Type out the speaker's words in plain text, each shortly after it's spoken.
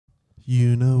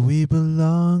You know we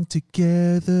belong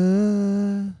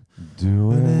together.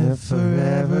 Doing it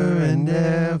forever and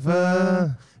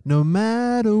ever. No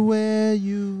matter where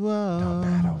you are. No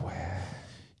matter where.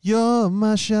 You're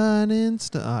my shining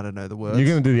star. I don't know the words. You're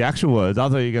going to do the actual words. I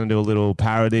thought you were going to do a little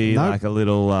parody, Nope. like a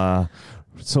little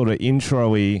sort of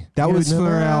intro-y. That was no for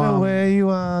matter our... where you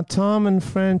are, Tom and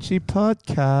Frenchy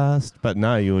podcast. But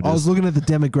no, you were just... I was looking at the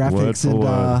demographics word for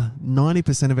and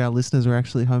 90% of our listeners are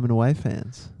actually home and away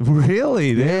fans.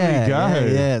 Really? There we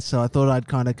go. Yeah. So I thought I'd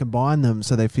kind of combine them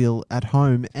so they feel at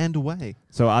home and away.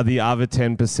 So are the other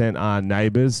 10%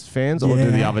 neighbours fans, or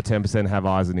do the Yeah. other 10% have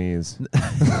eyes and ears?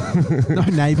 No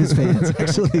neighbours fans,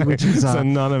 actually, which is... so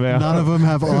none of them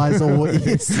have eyes or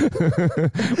ears.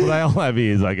 Well, they all have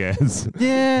ears, I guess.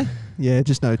 Yeah,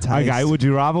 just no taste. Okay, would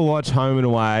you rather watch Home and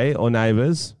Away or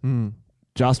Neighbours Mm.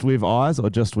 just with eyes or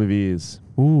just with ears?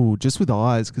 Ooh, just with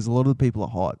eyes, because a lot of the people are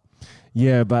hot.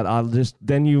 Yeah, but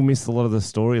then you miss a lot of the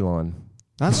storyline.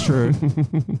 That's true.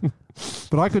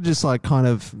 But I could just like kind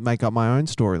of make up my own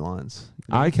storylines.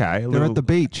 Okay. They're at the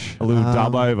beach. A little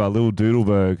dub over, a little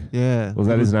Doodleberg. Yeah. Was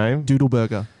that his name?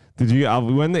 Doodleburger. Did you,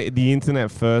 when the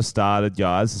internet first started,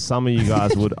 guys, some of you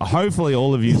guys would, hopefully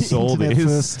all of you saw The internet this.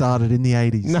 first started in the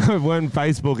 80s. No, when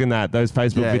Facebook and those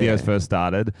Facebook videos first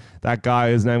started, that guy,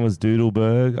 his name was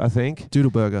Doodleberg, I think.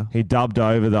 Doodleburger. He dubbed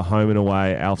over the Home and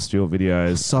Away Alf Stewart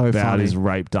videos So about funny. his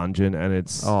rape dungeon, and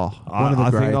it's one of the I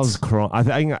think I greats. was crying. I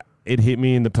think it hit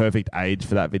me in the perfect age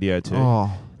for that video too. Oh.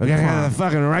 We're going to go to the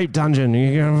fucking rape dungeon.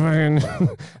 You're going to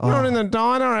fucking... Not in the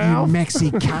diner, You Alf.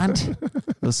 Mexi cunt.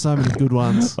 There's so many good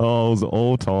ones. Oh, it was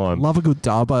all time. Love a good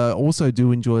dub. I also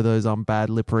do enjoy those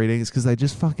bad lip readings because they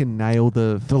just fucking nail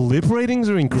the... The lip readings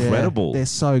are incredible. Yeah, they're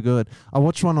so good. I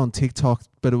watched one on TikTok,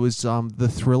 but it was the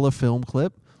Thriller film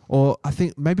clip. Or I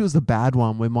think maybe it was the bad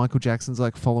one where Michael Jackson's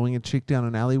like following a chick down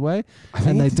an alleyway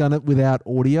and they'd done it without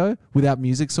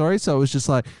music, sorry. So it was just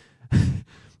like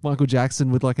Michael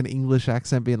Jackson with like an English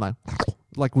accent being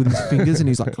like with his fingers and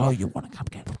he's like, oh, you want to come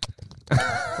get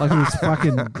like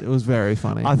it was very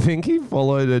funny. I think he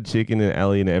followed a chick in an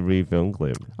alley in every film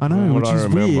clip. I know, which is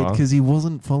weird because he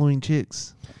wasn't following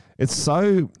chicks. It's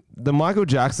so... The Michael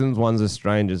Jackson's ones are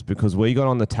strangers because we got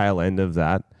on the tail end of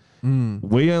that.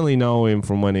 We only know him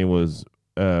from when he was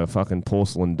a fucking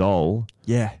porcelain doll.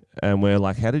 Yeah. And we're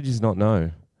like, how did you not know?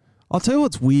 I'll tell you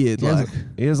what's weird.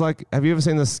 He has like, have you ever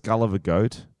seen the skull of a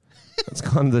goat? It's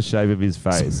kind of the shape of his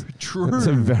face. True. It's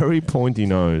a very pointy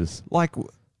nose. Like,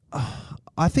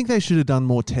 I think they should have done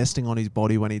more testing on his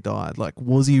body when he died. Like,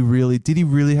 did he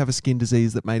really have a skin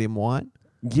disease that made him white?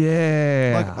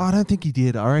 Yeah. Like, I don't think he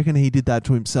did. I reckon he did that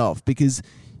to himself because...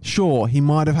 Sure, he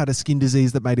might have had a skin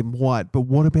disease that made him white, but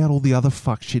what about all the other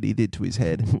fuck shit he did to his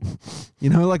head?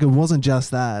 Like it wasn't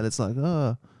just that. It's like,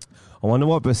 I wonder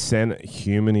what %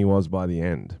 human he was by the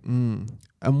end.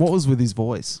 And what was with his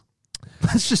voice?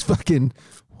 That's just fucking...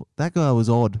 That guy was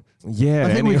odd. Yeah.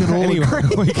 I think we can all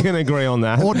agree. We can agree on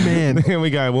that. Odd man. Here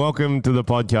we go. Welcome to the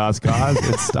podcast, guys.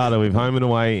 It started with Home and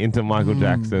Away into Michael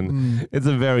Jackson. It's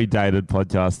a very dated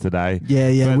podcast today.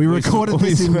 Yeah. But We recorded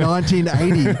this in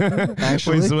 1980,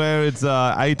 actually. We swear it's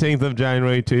 18th of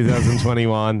January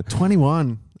 2021.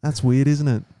 21. That's weird, isn't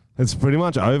it? It's pretty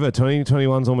much over.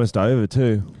 2021's almost over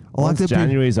too. Once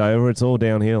January's over, it's all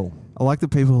downhill. I like that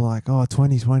people are like, oh,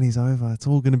 2020's over. It's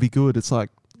all going to be good. It's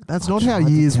like, that's not how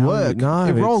years work. No,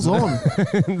 it rolls on.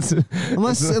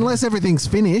 Unless everything's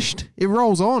finished, it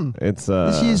rolls on. This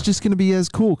year's just going to be as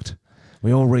cooked.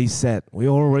 We all reset.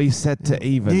 To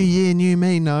even. New year, new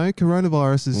me. No,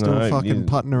 coronavirus is still fucking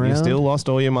putting around. You still lost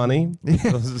all your money.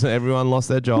 Everyone lost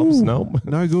their jobs. Nope.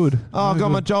 No good. Oh, I got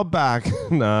my job back.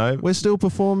 No. We're still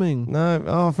performing. No.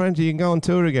 Oh, Frenchy, you can go on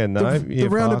tour again. No. The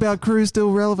roundabout crew's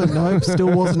still relevant. No,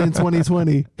 still wasn't in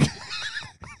 2020.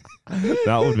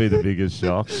 That would be the biggest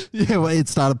shock. Yeah, well, it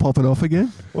started popping off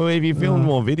again. Well, if you filmed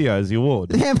more videos, you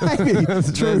would. Yeah, maybe.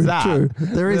 True.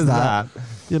 There is that.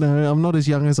 I'm not as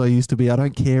young as I used to be. I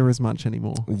don't care as much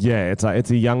anymore. Yeah,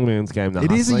 it's a young man's game.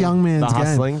 It is a young man's game.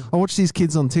 Hustling. I watch these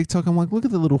kids on TikTok. I'm like, look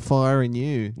at the little fire in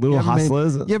you. Little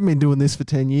hustlers. You haven't been doing this for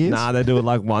 10 years. Nah, they do it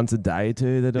like once a day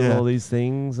too. They do all these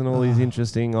things and all these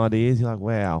interesting ideas. You're like,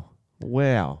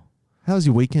 wow. How's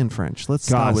your weekend, French? Let's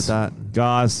start with that.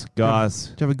 Guys. Did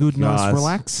you have a good, nice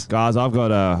relax? Guys, I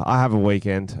have a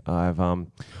weekend.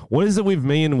 What is it with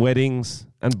me and weddings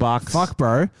and bucks? Fuck,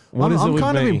 bro. I'm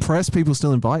kind of impressed people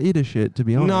still invite you to shit, to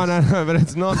be honest. No, but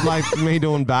it's not like me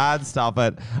doing bad stuff.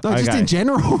 But just in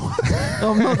general.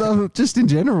 Just in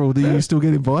general, do you still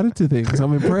get invited to things?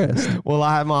 I'm impressed. Well,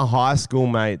 I have my high school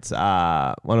mates,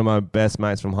 one of my best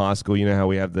mates from high school. You know how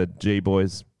we have the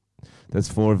G-boys There's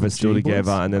 4 of us still G-boys?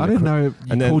 together. And then I didn't know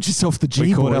you called yourself the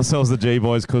We called G-boys. ourselves the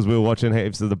G-boys because we were watching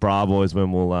heaps of the Bra Boys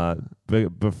when we'll be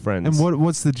friends. And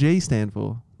what's the G stand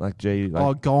for? Like G.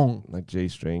 Like, gong. Like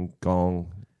G-string, gong,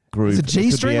 groove. Is it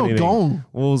G-string or gong?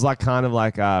 Well, it was like kind of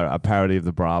like a parody of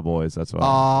the Bra Boys. That's why we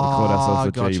called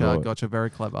ourselves the G-boys. Gotcha. Very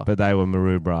clever. But they were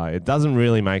Maru Bra. It doesn't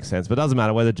really make sense, but it doesn't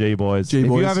matter. We're the G-boys. If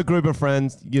G-boys. you have a group of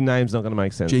friends, your name's not going to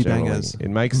make sense. G-bangers. Generally.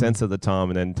 It makes sense at the time,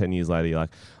 and then 10 years later, you're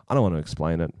like, I don't want to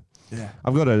explain it. Yeah.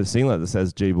 I've got a singlet that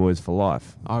says G-boys for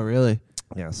life. Oh, really?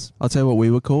 Yes. I'll tell you what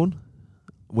we were called.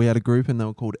 We had a group and they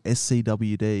were called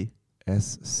SCWD.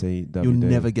 SCWD. You'll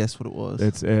never guess what it was.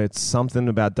 It's something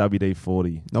about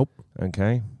WD-40. Nope.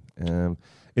 Okay.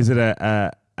 Is it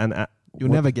You'll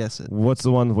never guess it. What's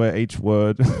the one where each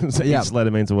word, each letter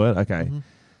means a word? Okay. Mm-hmm.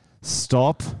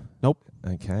 Stop. Nope.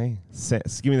 Okay.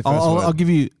 Give me the first word. I'll give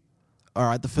you. All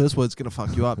right, the first word's going to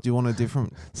fuck you up. Do you want a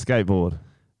different? Skateboard.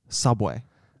 Subway.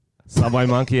 Subway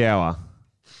Monkey Hour.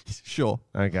 Sure.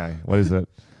 Okay. What is it?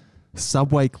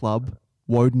 Subway Club,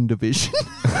 Woden Division.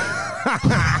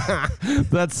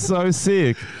 That's so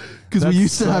sick. Because we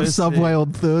used to have Subway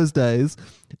on Thursdays.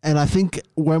 And I think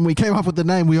when we came up with the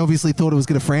name, we obviously thought it was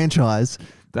going to franchise.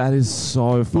 That is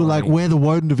so funny. We're like, we're the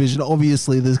Woden Division.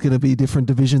 Obviously, there's going to be different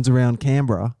divisions around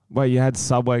Canberra. Wait, you had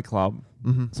Subway Club.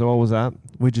 Mm-hmm. So what was that?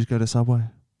 We just go to Subway.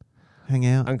 Hang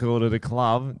out. And called it a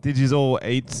club. Did you all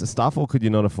eat stuff or could you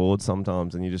not afford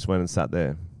sometimes and you just went and sat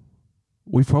there?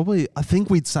 I think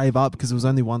we'd save up because it was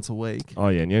only once a week. Oh,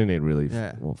 yeah. And you only need really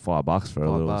 $5 for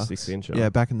a little 6-incher. Yeah,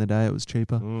 back in the day, it was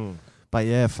cheaper. But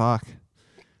yeah, fuck.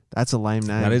 That's a lame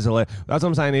name. That is a That's what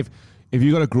I'm saying. If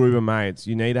you got a group of mates,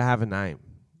 you need to have a name.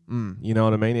 You know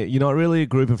what I mean? You're not really a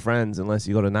group of friends unless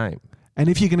you got a name. And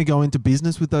if you're going to go into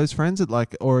business with those friends,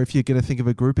 or if you're going to think of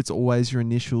a group, it's always your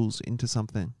initials into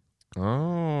something.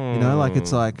 Oh. You know, like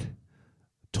it's like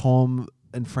Tom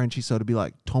and Frenchy, so it'd be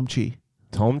like Tomchi.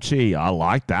 Tomchi, I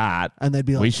like that. And they'd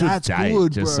be like, we should that's date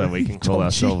good, just bro. so we can call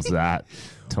ourselves that.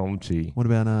 Tomchi. What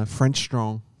about French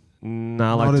Strong? No, I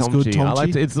Not like as good, Tomchi. I like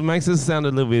Tomchi? it makes it sound a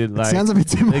little bit like Sounds a bit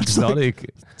too much exotic.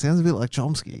 Sounds a bit like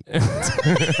Chomsky.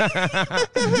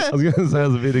 I was going to say it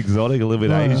was a bit exotic, a little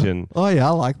bit Asian. Oh, yeah,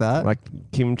 I like that. Like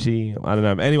kimchi. I don't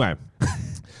know. Anyway,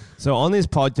 so on this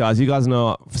podcast, you guys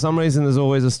know, for some reason, there's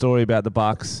always a story about the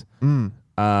Bucks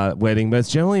wedding, but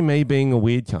it's generally me being a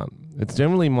weird cunt. It's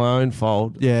generally my own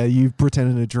fault. Yeah, you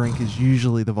pretending to drink is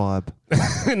usually the vibe.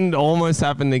 And almost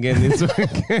happened again this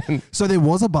weekend. So there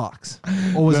was a Bucks?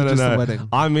 Or was it just the wedding?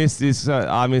 I missed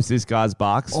this guy's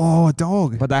Bucks. Oh, a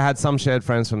dog. But they had some shared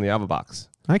friends from the other Bucks.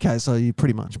 Okay, so you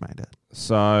pretty much made it.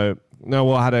 So,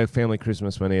 I had a family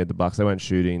Christmas when he had the Bucks. They went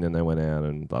shooting, then they went out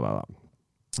and blah, blah,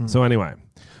 blah. So anyway,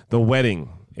 the wedding.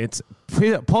 It's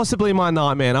possibly my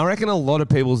nightmare. And I reckon a lot of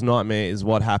people's nightmare is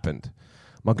what happened.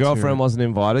 My girlfriend wasn't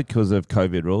invited because of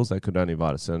COVID rules. They could only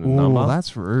invite a certain number.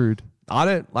 That's rude. I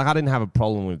didn't have a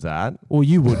problem with that. Well,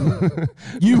 you wouldn't.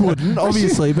 You wouldn't,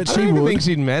 obviously, but she I don't would. even think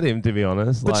she'd met him, to be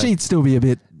honest. But she'd still be a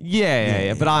bit...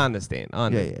 Yeah. But I understand. I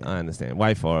understand.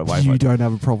 Wait for it. You don't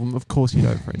have a problem. Of course you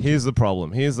don't, French. Here's the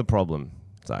problem.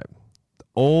 So,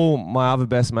 all my other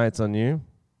best mates I knew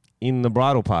in the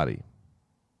bridal party.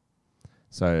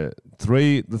 So,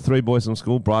 the three boys from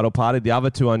school, bridal party. The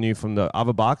other two I knew from the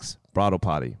other Bucks, bridal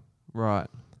party. Right.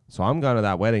 So I'm going to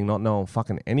that wedding not knowing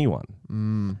fucking anyone.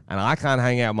 And I can't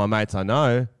hang out with my mates I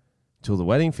know till the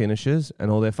wedding finishes and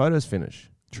all their photos finish.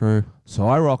 True. So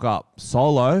I rock up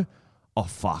solo. Oh,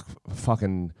 fuck.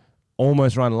 Fucking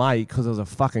almost run late because there was a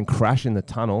fucking crash in the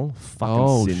tunnel.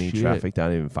 Fucking Sydney traffic.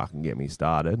 Don't even fucking get me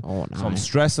started. Oh, no. So I'm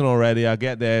stressing already. I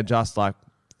get there just like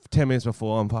 10 minutes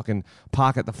before. I'm fucking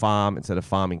park at the farm instead of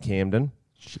farm in Camden.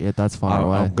 Shit, that's far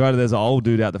away. I'll go to, there's an old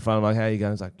dude out the front. I'm like, how you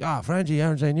going? He's like, Frenchy, I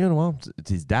haven't seen you in a while. It's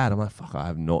his dad. I'm like, fuck, I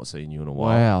have not seen you in a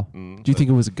while. Wow. Do you think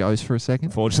it was a ghost for a second?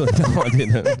 Fortunately, no, I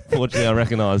didn't. Fortunately, I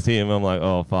recognised him. I'm like,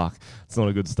 oh, fuck. It's not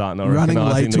a good start. Not Running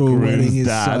recognising late the to a groom's wedding is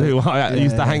dad, so- who I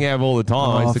used to hang out with all the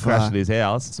time. I used to crash fuck. at his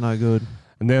house. It's no good.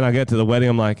 And then I get to the wedding.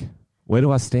 I'm like, where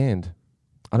do I stand?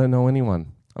 I don't know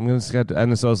anyone. I'm going to go.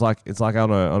 And so it's like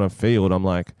on a field. I'm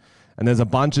like, and there's a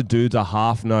bunch of dudes I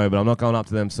half know, but I'm not going up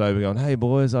to them sober going, hey,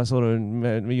 boys, I sort of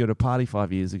met you at a party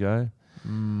 5 years ago.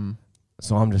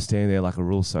 So I'm just standing there like a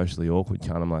real socially awkward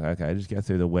cunt. I'm like, okay, just get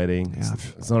through the wedding. Yeah,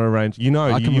 it's not arranged. You know,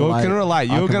 I you can relate.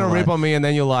 You're going to rip on me and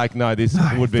then you're like, no, this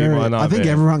would be my nightmare. I think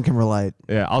everyone can relate.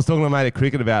 Yeah, I was talking to a mate at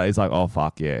cricket about it. He's like, oh,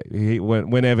 fuck, yeah.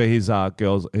 Whenever his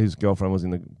girlfriend was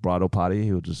in the bridal party,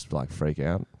 he would just like freak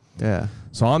out. Yeah.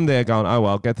 So I'm there going, oh,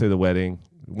 well, get through the wedding.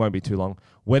 It won't be too long.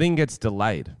 Wedding gets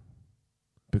delayed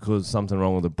because something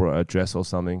wrong with the dress or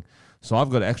something. So I've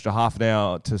got an extra half an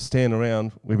hour to stand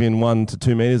around within 1 to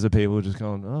 2 meters of people just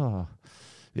going, oh,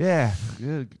 Yeah,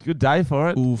 good day for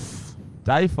it. Oof.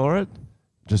 Day for it.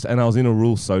 And I was in a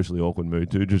real socially awkward mood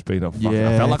too. Just being a fucking. Yeah,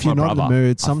 I felt like if you're my not brother. in the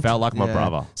mood, I felt like my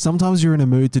brother. Sometimes you're in a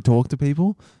mood to talk to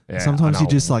people. Yeah, Sometimes you're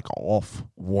just like off.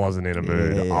 Wasn't in a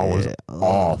mood. Yeah. I was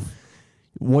off.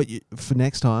 For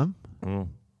next time?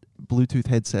 Bluetooth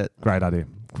headset. Great idea.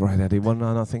 Great idea. What did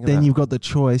I not think of Then that? you've got the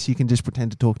choice. You can just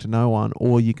pretend to talk to no one,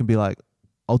 or you can be like,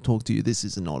 I'll talk to you. This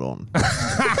is not on.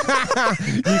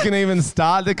 You can even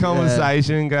start the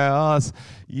conversation and go,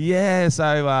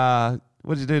 so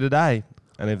what did you do today?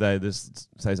 And if they just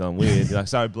say something weird, you're like,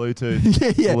 sorry, Bluetooth.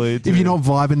 yeah. Bluetooth. If you're not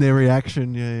vibing their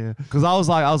reaction, yeah. Because I was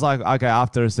like, okay,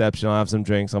 after reception, I'll have some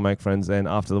drinks, I'll make friends then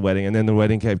after the wedding. And then the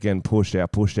wedding kept getting pushed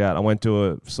out. I went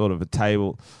to a sort of a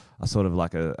table, a sort of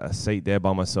like a seat there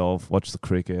by myself, watched the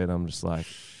cricket. I'm just like,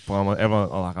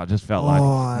 I just felt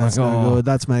like, that's no good.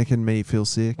 That's making me feel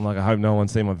sick. I'm like, I hope no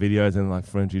one's seen my videos and like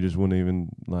Frenchy just wouldn't even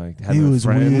like have He no was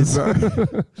friends. weird,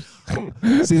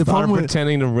 bro. See, the problem with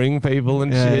pretending to ring people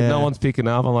and shit. Yeah. No one's picking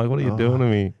up. I'm like, what are you doing to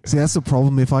me? See, that's the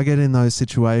problem. If I get in those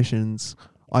situations,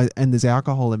 and there's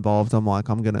alcohol involved, I'm like,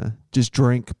 I'm gonna just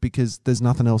drink because there's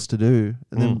nothing else to do,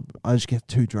 and then I just get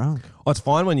too drunk. Oh, it's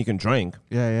fine when you can drink.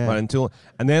 Yeah. But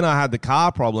and then I had the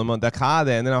car problem on the car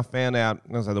there, and then I found out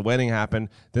so the wedding happened.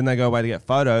 Then they go away to get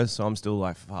photos, so I'm still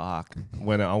like, fuck.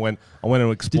 When I went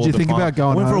to explore. Did you think farm. about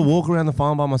going I went for a home? walk around the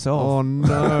farm by myself. Oh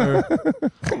no!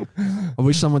 I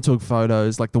wish someone took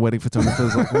photos, like the wedding photographer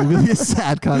was like, look at this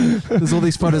sad cunt. There's all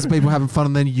these photos of people having fun,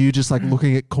 and then you just like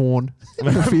looking at corn.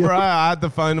 Bro, I had the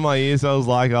phone in my ear, so I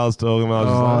was talking about.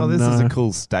 I was just this is a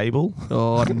cool stable.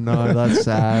 Oh no, that's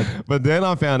sad. But then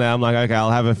I found out, I'm like, okay, I'll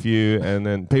have a few. And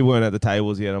then people weren't at the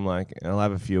tables yet. I'm like, I'll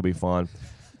have a few, it'll be fine.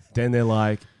 Then they're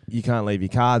like, you can't leave your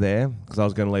car there. Because I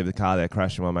was going to leave the car there,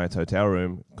 crash in my mate's hotel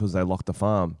room because they locked the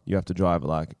farm. You have to drive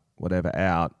like whatever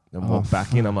out and walk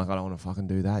back in. I'm like, I don't want to fucking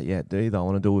do that yet, either. I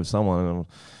want to do it with someone.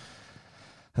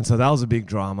 And so that was a big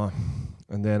drama.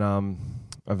 And then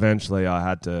eventually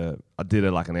I did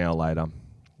it like an hour later.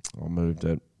 I moved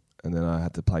it. And then I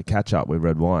had to play catch up with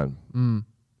red wine.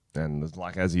 And it's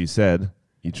like, as you said,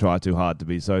 you try too hard to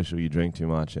be social, you drink too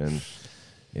much, and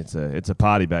it's a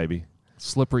party, baby.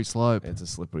 Slippery slope. It's a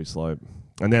slippery slope.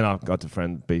 And then I got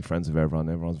to be friends with everyone.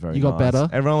 Everyone was very nice. You got better?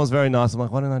 Everyone was very nice. I'm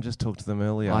like, why didn't I just talk to them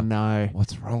earlier? I know.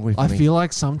 What's wrong with me? I feel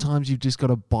like sometimes you've just got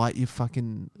to bite your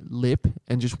fucking lip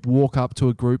and just walk up to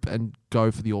a group and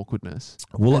go for the awkwardness.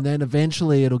 Well, and then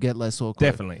eventually it'll get less awkward.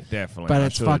 Definitely. But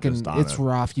it's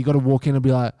rough. You got to walk in and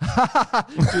be like,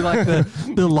 do like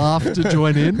the laugh to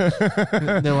join in.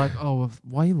 And they're like, oh,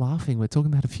 why are you laughing? We're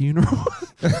talking about a funeral.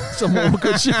 Some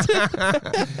awkward shit.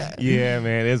 Yeah,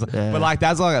 man. But like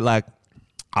that's like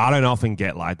I don't often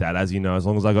get like that, as you know. As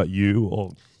long as I got you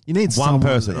or you need one someone,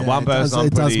 person, yeah, I'm it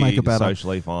does pretty make it better.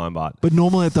 socially fine. But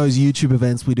normally at those YouTube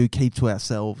events, we do keep to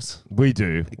ourselves. We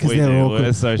do Because they're awkward.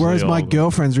 Whereas my awkward.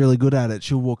 girlfriend's really good at it.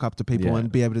 She'll walk up to people Yeah. and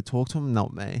be able to talk to them.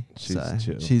 Not me. Chill.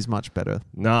 She's much better.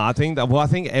 No, I think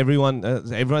everyone,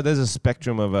 there's a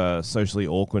spectrum of socially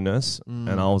awkwardness, and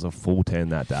I was a full 10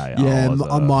 that day. Yeah,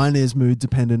 mine is mood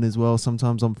dependent as well.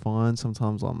 Sometimes I'm fine.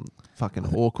 Sometimes I'm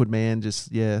fucking awkward, man.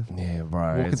 Just, yeah,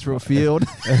 bro. Walking through a field.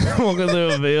 Walking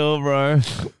through a field,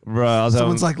 bro.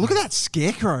 Someone's like, look at that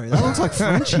scarecrow. That looks like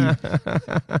Frenchy.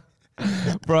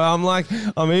 Bro,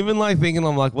 I'm even like thinking,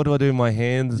 what do I do with my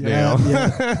hands now?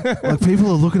 Yeah. Like people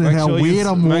are looking at how weird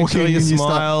I'm walking. Make sure you and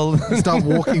smile. You start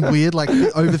walking weird, like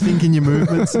overthinking your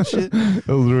movements and shit. It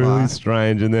was really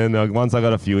strange. And then once I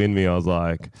got a few in me, I was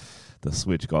like, the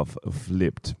switch got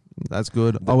flipped. That's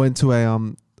good. I went to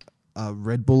a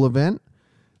Red Bull event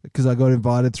because I got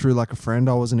invited through like a friend.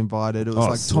 I wasn't invited. It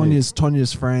was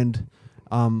Tanya's friend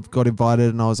got invited,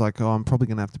 and I was like, I'm probably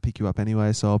going to have to pick you up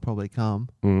anyway, so I'll probably come.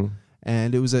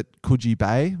 And it was at Coogee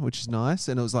Bay, which is nice,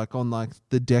 and it was like on like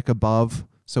the deck above,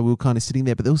 so we were kind of sitting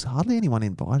there, but there was hardly anyone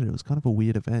invited. It was kind of a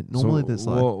weird event. Normally there's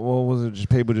like... What was it? Just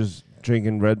people just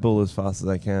drinking Red Bull as fast as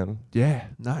they can? Yeah.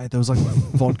 No, there was like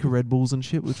vodka Red Bulls and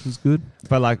shit, which was good.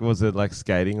 But like, was it like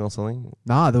skating or something?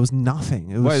 Nah, there was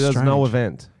nothing. It was there's strange. no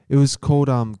event? It was called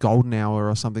Golden Hour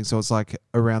or something, so it's like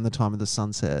around the time of the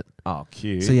sunset. Oh,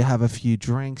 cute. So you have a few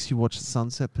drinks, you watch the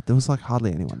sunset, but there was like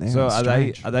hardly anyone there. So are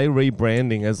they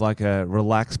rebranding as like a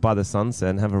relax by the sunset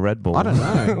and have a Red Bull? I don't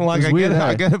know. Like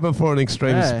I get it before an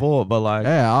extreme sport, but like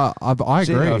I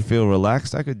agree. I feel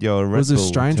relaxed. I could go a Red Bull. It was a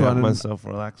strange to one. Have myself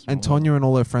relaxed. And Tonya and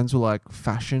all her friends were like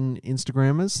fashion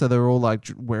Instagrammers, so they were all like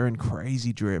wearing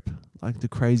crazy drip, like the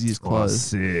craziest clothes.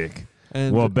 Sick.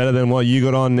 And well, better than what you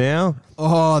got on now?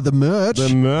 Oh, the merch.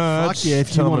 The merch. Fuck yeah,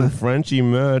 if you want Frenchy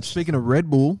merch. Speaking of Red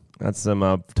Bull, That's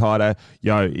some tie-dye.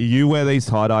 Yo, you wear these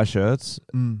tie-dye shirts,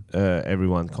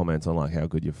 everyone comments on like how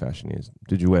good your fashion is.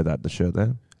 Did you wear the shirt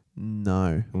there?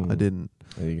 No, I didn't.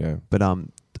 There you go. But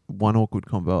one awkward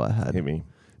convo I had. Hit me.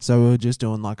 So we were just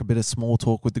doing like a bit of small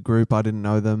talk with the group. I didn't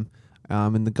know them.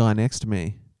 And the guy next to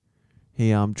me,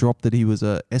 he dropped that he was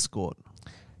a escort.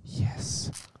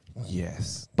 Yes.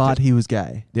 But he was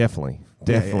gay. Definitely.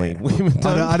 Yeah. Women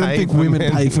don't I don't think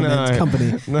women pay for men's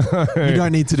company. No. You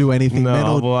don't need to do anything. No, Men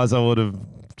otherwise I would have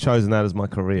chosen that as my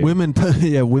career. women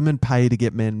pay to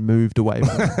get men moved away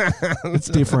from them. It's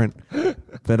different.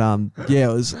 But it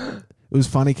was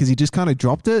funny because he just kind of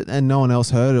dropped it and no one else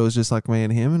heard it. It was just like me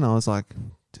and him, and I was like,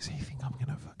 does he think I'm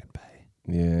gonna fucking pay?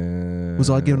 Yeah.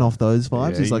 Was I giving off those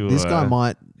vibes? Yeah, He's like, this guy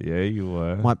might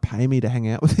pay me to hang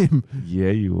out with him.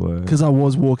 Yeah, you were. Because I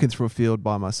was walking through a field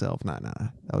by myself. No,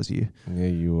 that was you. Yeah,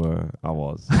 you were. I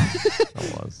was.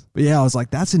 But yeah, I was like,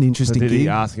 that's an interesting Did gig. he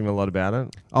ask him a lot about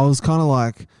it? I was kind of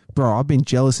like, bro, I've been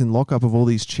jealous in lockup of all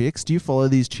these chicks. Do you follow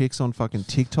these chicks on fucking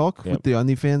TikTok with the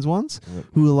OnlyFans ones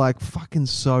who are like fucking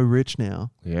so rich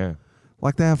now? Yeah.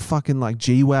 Like they have fucking like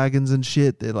G-Wagons and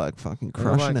shit. They're like fucking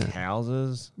crushing like it.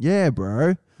 Houses. Yeah,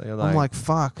 bro. I'm like,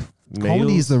 fuck.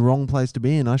 Comedy is the wrong place to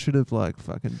be in. I should have like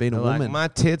fucking been a woman. Like, my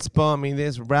tits bought me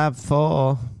this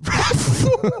RAV4.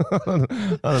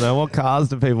 I don't know. What cars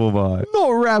do people buy?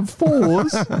 Not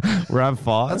RAV4s.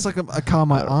 RAV5? That's like a car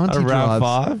my auntie a drives.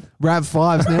 RAV5?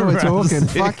 RAV5s, now we're talking.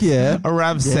 Fuck yeah. A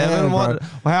RAV7? Yeah,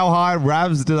 how high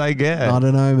RAVs do they get? I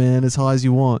don't know, man. As high as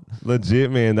you want.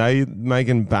 Legit, man. They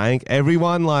making bank.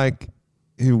 Everyone like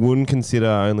who wouldn't consider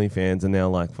OnlyFans are now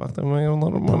like, fuck, they're making a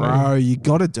lot of money. Bro, you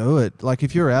got to do it. Like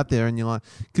if you're out there and you're like,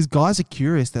 because guys are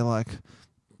curious. They're like,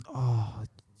 oh,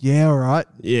 yeah, all right.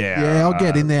 Yeah, I'll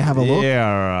get in there, have a look. Yeah,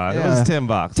 all right. Yeah. It was $10.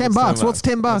 $10. What's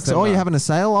 $10? Oh, you're having a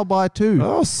sale? I'll buy two.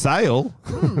 Oh, sale.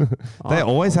 They're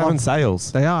always having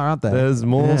sales. They are, aren't they? There's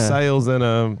more sales than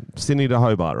a Sydney to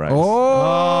Hobart race.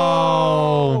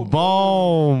 Oh,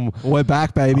 boom. We're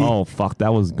back, baby. Oh, fuck.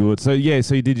 That was good. So,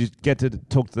 did you get to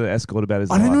talk to the escort about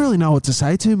his I didn't really know what to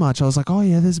say too much. I was like, oh,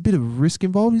 yeah, there's a bit of risk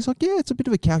involved. He's like, yeah, it's a bit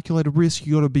of a calculated risk.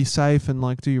 You got to be safe and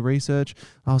like do your research.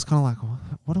 I was kind of like,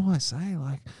 what do I say?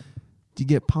 Like, do you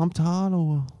get pumped hard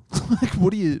or like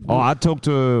what do you? I talked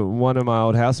to one of my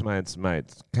old housemates.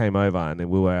 Mates came over and then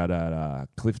we were out at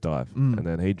Cliff Dive and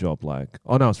then he dropped like,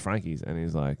 oh no, it's Frankie's, and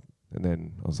he's like, and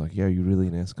then I was like, yeah, you really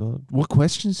an escort? What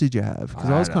questions did you have? Because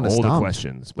I was kind of stumped. All the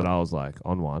questions, but I was like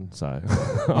on one, so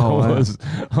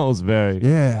I was very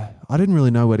I didn't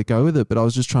really know where to go with it, but I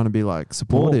was just trying to be like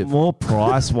supportive. More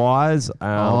price wise.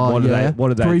 What do they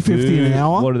 $3.50 an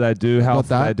hour? What do they do? How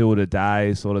often they do it a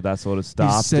day? Sort of that sort of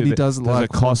stuff. He said does it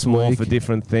cost more for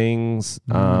different things?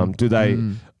 Do they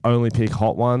only pick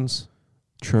hot ones?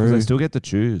 True. They still get to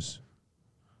choose.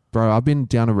 Bro, I've been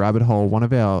down a rabbit hole. One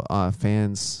of our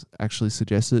fans actually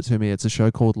suggested it to me. It's a show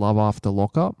called Love After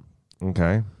Lockup.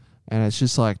 Okay. And it's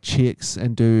just like chicks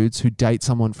and dudes who date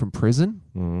someone from prison.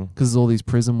 Because there's all these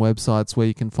prison websites where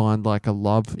you can find like a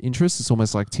love interest. It's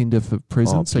almost like Tinder for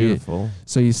prison. Oh, beautiful.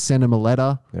 So you send them a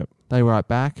letter. Yep. They write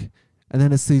back. And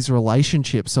then it's these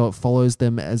relationships. So it follows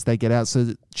them as they get out. So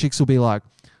the chicks will be like,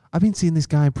 I've been seeing this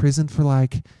guy in prison for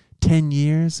like 10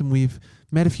 years. And we've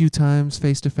met a few times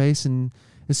face to face. And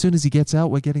as soon as he gets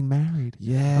out, we're getting married.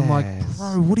 Yeah. I'm like,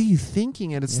 bro, what are you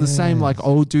thinking? And it's the same like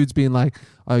old dudes being like,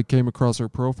 I came across her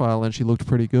profile and she looked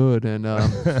pretty good. And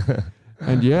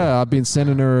and yeah, I've been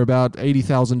sending her about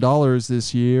 $80,000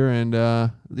 this year. And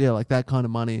like that kind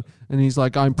of money. And he's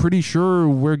like, I'm pretty sure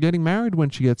we're getting married when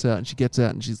she gets out. And she gets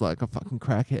out and she's like a fucking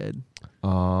crackhead.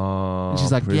 Oh. And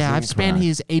she's like, yeah, I've spent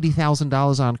his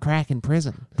 $80,000 on crack in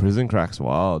prison. Prison crack's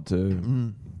wild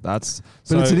too. But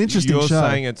it's an interesting show. You're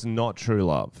saying it's not true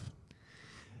love.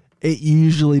 It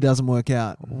usually doesn't work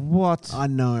out. What? I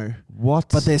know. What?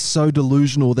 But they're so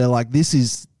delusional. They're like,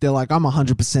 they're like, I'm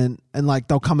 100%. And like,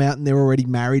 they'll come out and they're already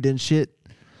married and shit.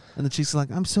 And the chick's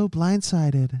like, I'm so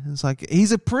blindsided. And it's like,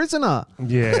 he's a prisoner.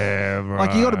 Yeah, bro.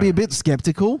 Like, you got to be a bit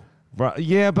skeptical. Bro,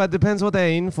 yeah, but it depends what they're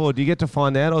in for. Do you get to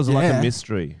find out, or is it like a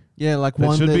mystery? Yeah, like it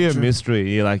one should be a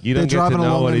mystery. You're like, you don't get to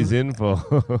know what he's in for.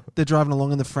 They're driving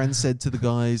along and the friend said to the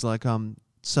guy, he's like,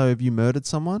 so have you murdered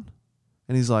someone?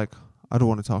 And he's like, I don't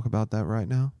want to talk about that right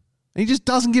now. And he just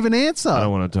doesn't give an answer. I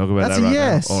don't want to talk about that right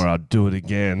now. Or I'll do it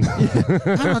again.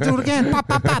 I'll do it again. Pop,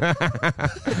 pop,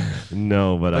 pop.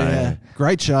 No, but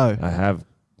great show. I have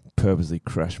purposely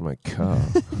crashed my car.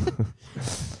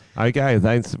 Okay,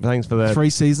 thanks for that. 4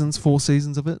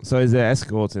 seasons of it. So is there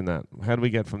escorts in that? How do we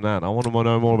get from that? I want to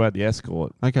know more about the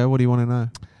escort. Okay, what do you want to know?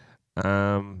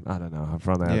 I don't know. I've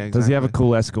run out. Yeah, exactly. Does he have a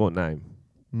cool escort name?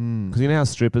 Because you know how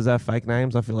strippers have fake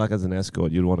names? I feel like as an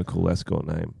escort, you'd want a cool escort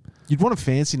name. You'd want a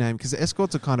fancy name because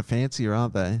escorts are kind of fancier,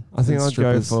 aren't they? I think than I'd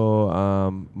strippers. go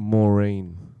for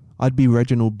Maureen. I'd be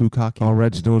Reginald Bukaki. Oh,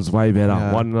 Reginald's way better.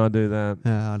 Yeah. Why didn't I do that?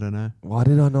 Yeah, I don't know. Why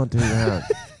did I not do that?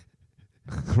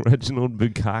 Reginald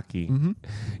Bukaki. Mm-hmm.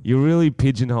 You're really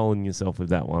pigeonholing yourself with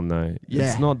that one, though. Yeah.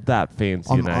 It's not that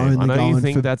fancy I'm a name. I only know you going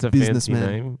think for that's a fancy businessmen.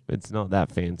 name. It's not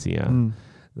that fancy. Mm.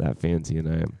 That fancy a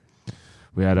name.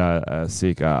 We had a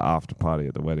sick after party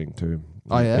at the wedding too.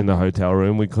 Oh, yeah? In the hotel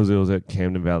room because it was at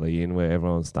Camden Valley Inn where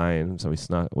everyone was staying. So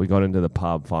we got into the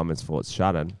pub 5 minutes before it's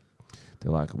shuttered.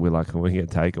 We're like, can we get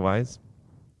takeaways?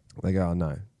 They go, oh,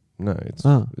 no, it's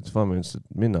 5 minutes at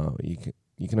midnight.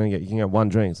 You can get one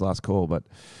drink. It's last call. But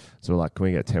so we're like, can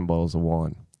we get 10 bottles of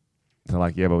wine? They're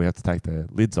like, yeah, but we have to take the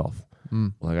lids off.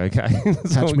 Mm. Like, okay,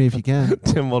 so Catch me if you can.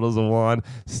 10 bottles of wine,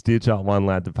 stitch up one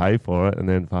lad to pay for it, and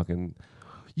then fucking.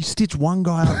 You stitch one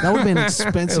guy up. That would have been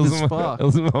expensive as fuck. It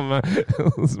was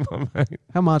my mate.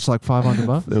 How much? Like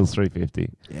 $500? It was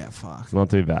 $350. Yeah, fuck. It's not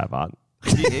too bad, but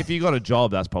if you got a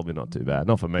job, that's probably not too bad.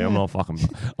 Not for me. I'm not fucking.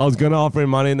 I was gonna offer him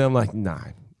money, and then I'm like, no.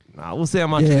 We'll see how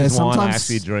much of this wine I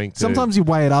actually drink. Sometimes you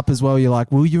weigh it up as well. You're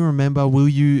like, will you remember? Will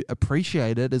you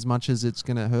appreciate it as much as it's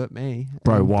gonna hurt me?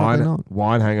 Bro, Probably not.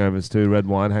 wine hangovers too. Red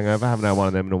wine hangover. Haven't had one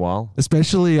of them in a while.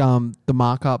 Especially the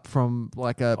markup from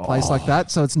like a place like that.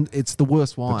 So it's the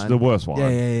worst wine. It's the worst wine. Yeah.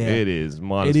 It is.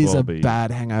 It is a bad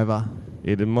hangover.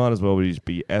 It might as well just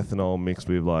be ethanol mixed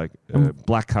with like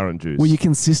blackcurrant juice. Were you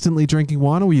consistently drinking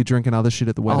wine, or were you drinking other shit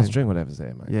at the I wedding? was drinking whatever's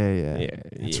there, mate. Yeah.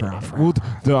 It's rough. Well,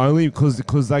 the only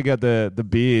because they get the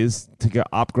beers to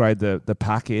upgrade the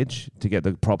package to get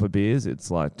the proper beers,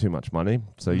 it's like too much money.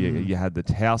 So you had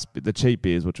the cheap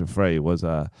beers, which were free. Was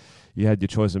you had your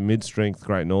choice of mid-strength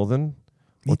Great Northern,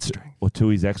 or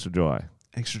Tooheys Extra Dry.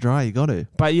 Extra dry, you got to.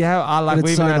 But we've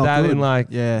even had that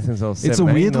in since I was 17 It's a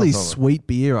weirdly or something. sweet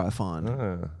beer, I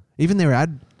find. Even their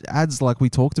ads, like we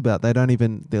talked about, they're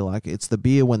like, it's the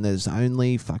beer when there's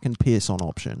only fucking piss on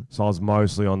option. So I was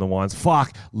mostly on the wines.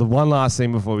 Fuck. The one last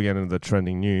thing before we get into the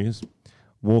trending news.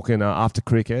 Walking after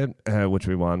cricket, which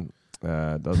we won.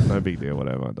 No big deal,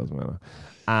 whatever. It doesn't matter.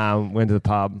 Went to the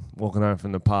pub, walking home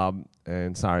from the pub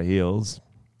in Surrey Hills.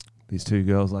 These two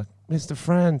girls like, Mr.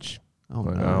 French. Oh,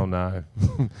 like, no. Oh, no.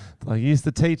 Like, you used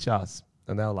to teach us.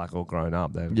 And they were like all grown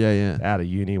up. They're out of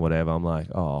uni, whatever. I'm like,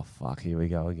 oh, fuck, here we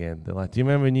go again. They're like, do you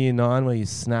remember in year 9 where you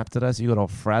snapped at us? You got all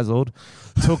frazzled,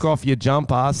 took off your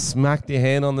jumper, smacked your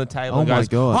hand on the table and goes,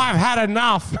 God. I've had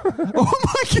enough. Oh,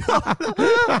 my God. You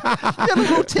had a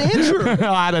little tantrum.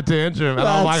 I had a tantrum. And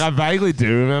I'm like, I vaguely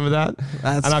do remember that.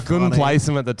 That's and I couldn't funny. place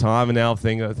them at the time. And now I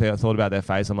thought about their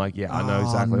face. I'm like, yeah, I know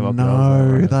exactly what No,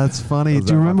 girls are. that's funny.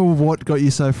 Do you remember what got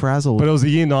you so frazzled? But it was a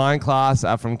year 9 class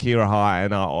from Kira High,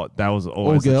 and that was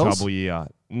always a trouble year.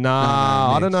 No,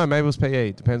 I don't know. Maybe it was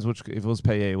PE. Depends which. If it was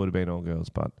PE, it would have been all girls.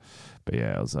 But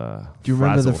yeah, it was. Do you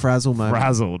remember the frazzle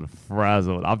moment?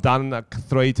 Frazzled. I've done that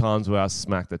 3 times where I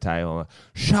smacked the table. I'm like,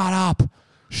 shut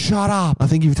up. I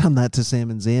think you've done that to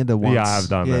Sam and Xander once. Yeah, I've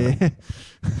done that.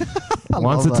 Yeah.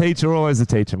 Once a teacher, always a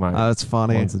teacher, mate. That's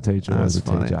funny. Once a teacher, always a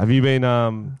funny. teacher. Have you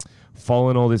been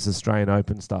following all this Australian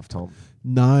Open stuff, Tom?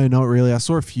 No, not really. I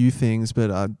saw a few things,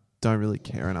 but I don't really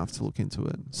care enough to look into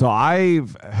it. So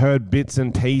I've heard bits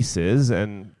and pieces,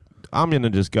 and I'm going to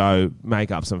just go make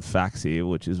up some facts here,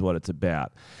 which is what it's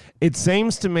about. It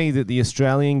seems to me that the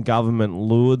Australian government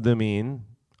lured them in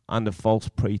under false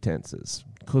pretenses.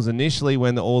 Because initially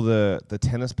when all the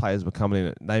tennis players were coming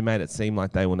in, they made it seem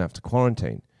like they wouldn't have to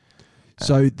quarantine.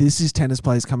 So this is tennis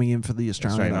players coming in for the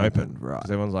Australian Open. Right.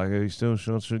 Because everyone's like, oh, you still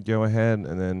should go ahead.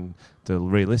 And then the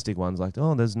realistic one's like,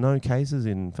 oh, there's no cases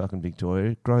in fucking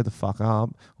Victoria. Grow the fuck up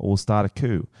or we'll start a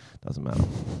coup. Doesn't matter.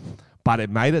 But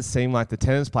it made it seem like the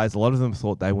tennis players, a lot of them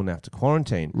thought they wouldn't have to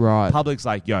quarantine. Right. Public's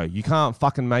like, yo, you can't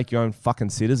fucking make your own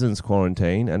fucking citizens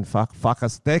quarantine and fuck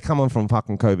us. They're coming from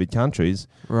fucking COVID countries.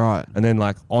 Right. And then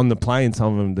like on the plane,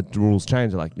 some of them, the rules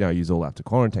change. They're like, no, you all have to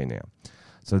quarantine now.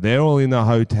 So they're all in the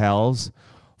hotels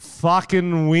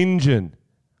fucking whinging.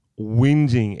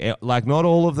 Like not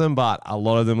all of them, but a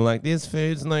lot of them are like, this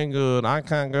food's no good. I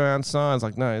can't go outside. It's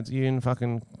like, no, it's you in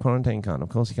fucking quarantine, cunt. Of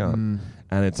course you can't.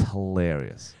 And it's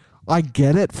hilarious. I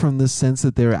get it from the sense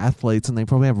that they're athletes and they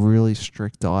probably have really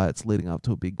strict diets leading up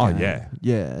to a big game. Oh, yeah.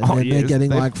 Yeah. And they're getting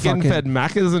like fucking fed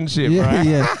Maccas and shit, yeah, right?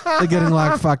 Yeah. They're getting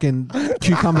like fucking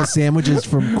cucumber sandwiches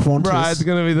from Qantas. Right, it's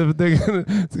gonna be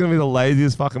the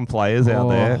laziest fucking players out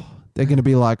there. They're going to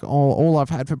be like, all I've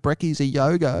had for brekkies are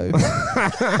Yogo.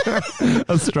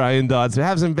 Australian diets.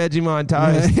 Have some Vegemite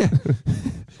toast. Yeah.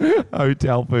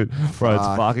 Hotel food. Bro,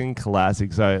 it's fucking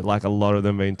classic. So, like, a lot of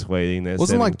them been tweeting this.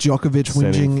 Wasn't like Djokavic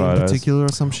whinging in particular or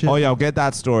some shit? Oh, yeah, I'll get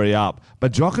that story up.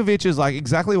 But Djokavic is like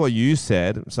exactly what you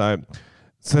said. So,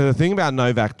 So the thing about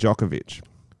Novak Djokovic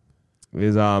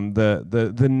is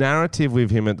the narrative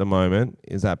with him at the moment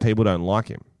is that people don't like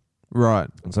him. Right.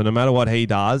 And so no matter what he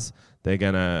does, they're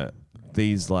gonna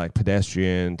these like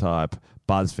pedestrian type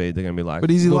BuzzFeed. They're gonna be like,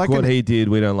 but is he look like what he did.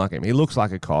 We don't like him. He looks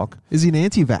like a cock. Is he an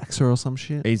anti-vaxxer or some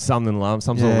shit? He's some sort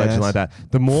of legend like that.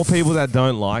 The more people that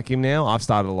don't like him now, I've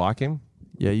started to like him.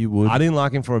 Yeah, you would. I didn't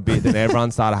like him for a bit. Then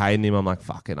everyone started hating him. I'm like,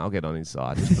 fucking, I'll get on his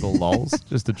side just for the lols,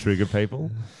 just to trigger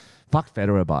people. Fuck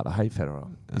Federer, but I hate Federer.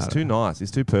 He's too nice.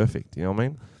 He's too perfect. You know what I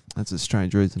mean? That's a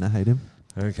strange reason to hate him.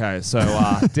 Okay, so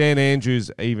Dan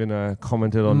Andrews even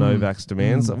commented on Novak's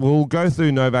demands. We'll go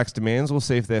through Novak's demands. We'll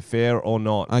see if they're fair or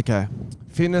not. Okay.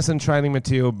 Fitness and training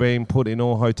material being put in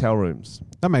all hotel rooms.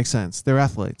 That makes sense. They're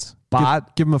athletes.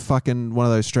 But give them a fucking one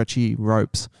of those stretchy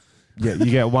ropes. Yeah,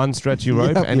 you get one stretchy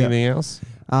rope. Anything else?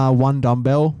 One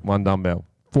dumbbell.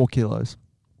 4 kilos.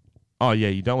 Oh, yeah,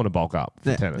 you don't want to bulk up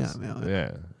for tennis.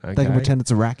 Yeah. Okay. They can pretend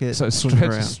it's a racket. So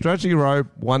stretchy rope,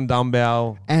 one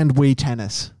dumbbell. And Wii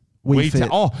tennis. Wii Fit.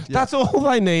 That's all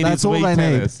they need. That's all they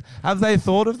need. Have they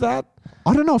thought of that?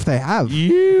 I don't know if they have.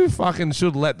 You fucking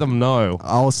should let them know.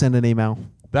 I'll send an email.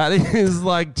 That is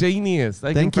like genius.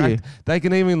 Thank you. They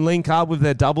can even link up with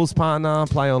their doubles partner,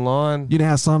 play online. You know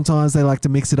how sometimes they like to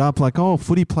mix it up, like,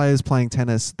 footy players playing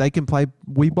tennis, they can play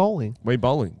Wii bowling. Wii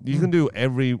bowling. You can do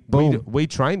every Wii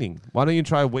training. Why don't you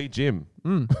try Wii gym?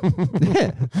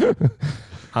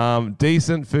 Yeah.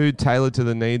 Decent food tailored to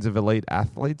the needs of elite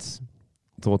athletes.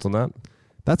 Thoughts on that?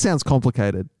 That sounds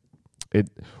complicated.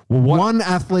 One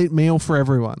athlete meal for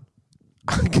everyone.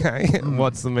 Okay.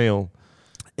 What's the meal?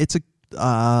 It's a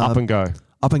up and go.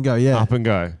 Up and go, yeah. Up and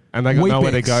go. And they got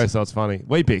nowhere to Weet-Bix. go, so it's funny.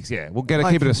 Weet-Bix, yeah. We'll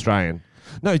keep it Australian.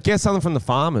 No, get something from the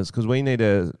farmers because we need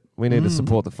to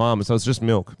support the farmers. So it's just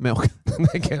milk. Milk.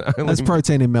 They get only There's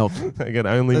protein in milk. They get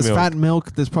only There's milk. fat in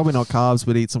milk. There's probably not carbs,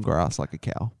 but eat some grass like a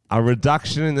cow. A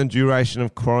reduction in the duration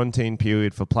of quarantine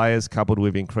period for players coupled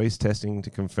with increased testing to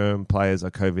confirm players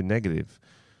are COVID negative.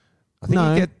 I think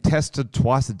you get tested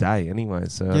twice a day anyway,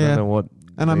 so I don't know what.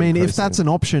 And I mean, if that's an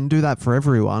option, do that for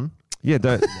everyone. Yeah,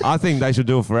 I think they should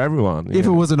do it for everyone. If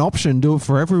it was an option, do it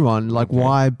for everyone. Like,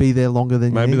 why be there longer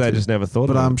than maybe you need they to? just never thought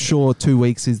but of it. I'm sure 2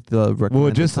 weeks is the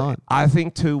recommended time. I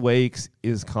think 2 weeks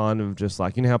is kind of just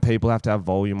like, you know how people have to have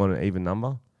volume on an even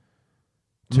number?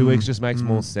 2 weeks just makes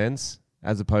more sense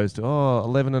as opposed to,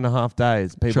 11 and a half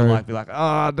days. People be like,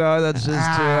 oh, no, that's just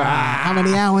how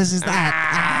many hours is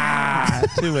that?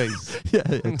 2 weeks. Yeah,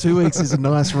 2 weeks is a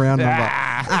nice round number.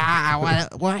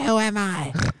 Who am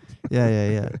I?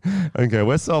 Yeah. Okay,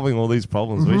 we're solving all these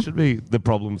problems. We should be the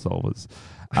problem solvers.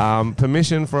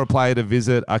 Permission for a player to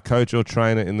visit a coach or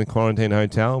trainer in the quarantine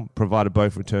hotel, provided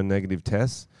both return negative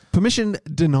tests. Permission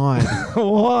denied.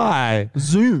 Why?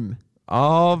 Zoom.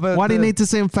 Oh, but why do you need to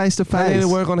see them face to face? They need to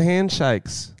work on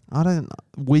handshakes. I don't.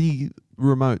 Wii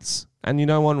remotes. And you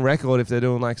don't want record if they're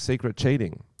doing like secret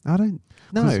cheating. I don't.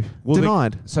 No.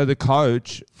 Denied. So the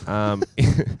coach.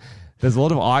 There's a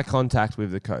lot of eye contact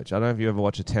with the coach. I don't know if you ever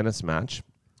watch a tennis match.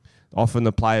 Often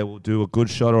the player will do a good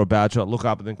shot or a bad shot, look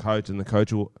up at the coach, and the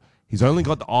coach will. He's only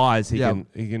got the eyes. He can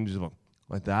just look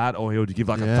like that, or he'll give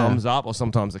like a thumbs up, or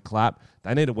sometimes a clap.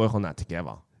 They need to work on that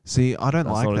together. See, I don't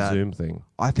like that. That's not a Zoom thing.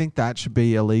 I think that should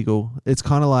be illegal. It's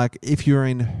kind of like if you're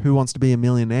in Who Wants to Be a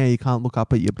Millionaire, you can't look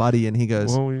up at your buddy and he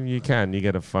goes... Well, you can. You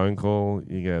get a phone call.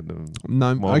 You get...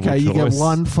 you get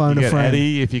one phone a friend.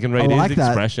 Eddie, if you can read his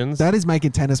expressions. That is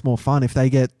making tennis more fun if they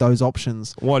get those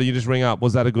options. What, do you just ring up?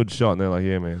 Was that a good shot? And they're like,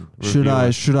 yeah, man. Should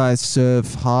I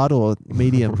serve hard or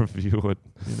medium? Review it.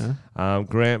 You know?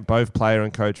 Grant both player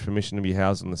and coach permission to be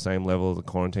housed on the same level as a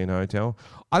quarantine hotel.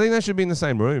 I think they should be in the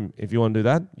same room if you want to do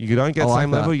that. You don't get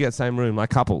same level, you get same room, like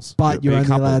couples. But you're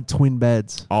only allowed twin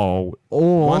beds. Oh.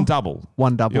 Or one double.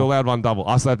 You're allowed one double.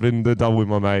 I slept in the double with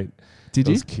my mate. Did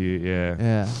you? It was cute, yeah.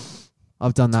 Yeah.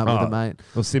 I've done that with a mate.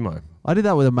 Or Simo. I did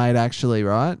that with a mate actually,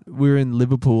 right? We were in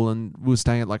Liverpool and we were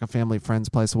staying at like a family friend's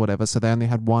place or whatever. So they only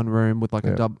had one room with like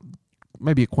a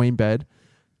maybe a queen bed.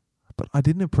 But I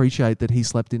didn't appreciate that he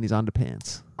slept in his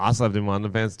underpants. I slept in my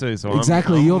underpants too. So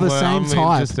exactly, you're the same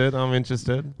type. I'm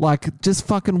interested. Like, just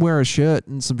fucking wear a shirt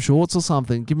and some shorts or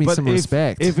something. Give me some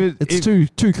respect. It's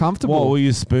too comfortable. What, were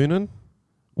you spooning?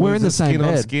 We're in the same skin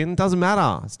bed. On skin? Doesn't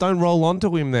matter. Just don't roll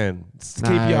onto him then. Just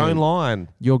keep your own line.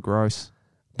 You're gross.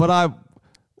 But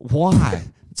why?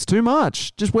 It's too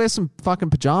much. Just wear some fucking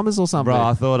pajamas or something. Bro,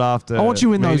 I thought after I want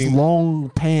you in those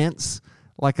long pants.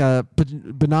 Like a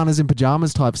bananas in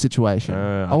pajamas type situation.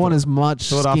 I want as much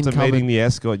skin covered. After meeting the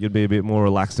escort, you'd be a bit more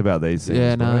relaxed about these things.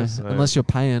 Yeah, no. Unless you're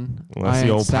paying. Unless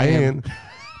you're paying.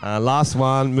 Last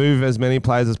one, move as many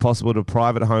players as possible to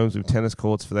private homes with tennis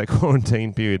courts for their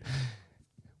quarantine period.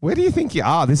 Where do you think you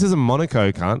are? This isn't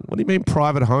Monaco, cunt. What do you mean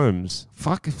private homes?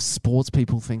 Fuck if sports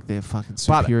people think they're fucking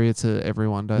superior to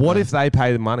everyone, don't What they? if they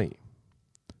pay the money?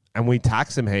 And we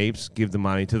tax them heaps, give the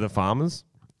money to the farmers?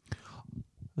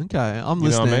 Okay, I'm You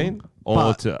listening. know what I mean? Or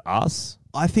But to us?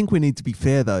 I think we need to be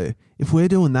fair, though. If we're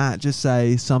doing that, just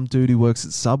say some dude who works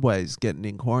at Subway's getting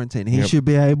in quarantine. He Yep. should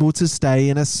be able to stay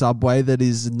in a Subway that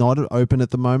is not open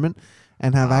at the moment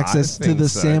and have access to the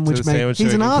sandwich maker.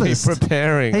 He's an artist.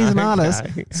 Preparing. He's an artist.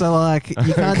 So, like,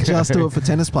 you can't just do it for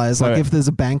tennis players. So like, if there's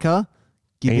a banker,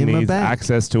 give he him a needs bank.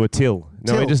 access to a till.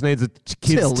 No, he Till. just needs a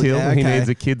kid's till. Yeah, He okay. needs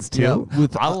a kid's till. Yeah,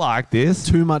 with I like this.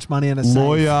 Too much money in a safe.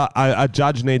 Lawyer, a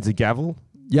judge needs a gavel.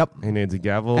 Yep. He needs a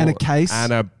gavel. And a case.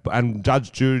 And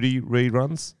Judge Judy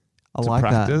reruns. I to like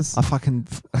practice.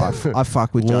 that. I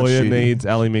fuck with Judge Lawyer Judy. needs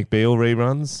Ally McBeal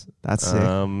reruns. That's sick.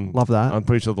 Love that. I'm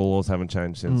pretty sure the laws haven't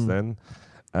changed since then.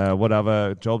 What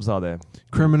other jobs are there?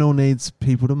 Criminal needs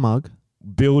people to mug.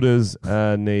 Builders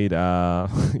need, yeah,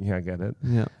 I get it.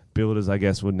 Yeah. Builders, I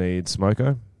guess, would need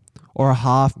smoko. Or a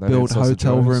half-built They need sausage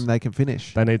hotel rolls. room they can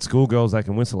finish. They need schoolgirls they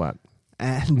can whistle at.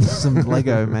 And some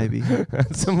Lego, maybe.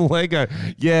 Some Lego.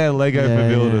 Yeah, Lego Yeah, for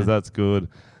builders. yeah. That's good.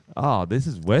 Oh,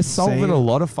 we're solving See? a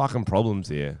lot of fucking problems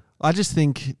here. I just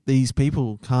think these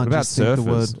people What can't about just think the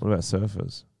word. surfers? What about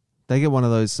surfers? They get one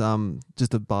of those,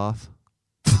 just a bath.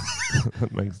 That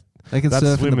makes, They can that's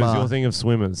surf in the swimmers. bath. You're thinking of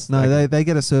swimmers. No, they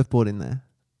get a surfboard in there.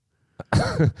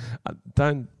 I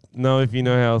don't know if you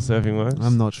know how surfing works.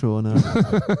 I'm not sure, no.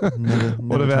 never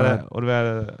What tried.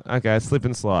 about a slip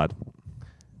and slide?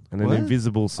 And What? an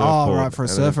invisible surfboard. Oh, right, for a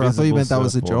And an surfer. I thought you invisible meant that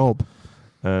was a surfboard. job.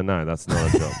 No, that's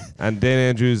not a job. And Dan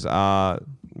Andrews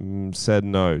said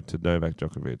no to Novak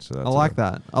Djokovic. So that's I like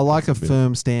that. I like a bit-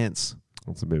 firm stance.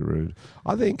 That's a bit rude.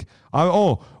 I think.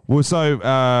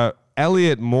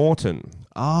 Elliot Morton,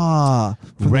 From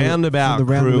the roundabout crew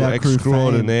Roundabout Crew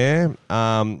extraordinaire.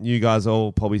 You guys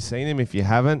all probably seen him. If you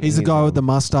haven't, He's the guy with the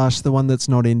mustache, the one that's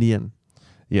not Indian.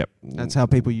 Yep. That's how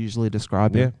people usually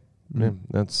describe Yeah. him. Yeah.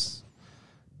 That's.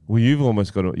 Well, you've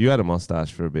almost got. You had a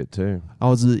mustache for a bit too. I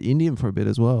was Indian for a bit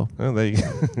as well. Oh, there you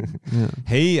go.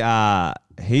 Yeah.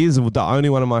 He's the only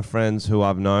one of my friends who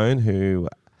I've known who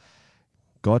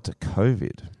got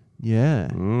COVID. Yeah.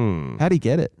 How'd he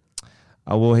get it?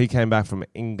 Well, he came back from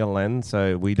England,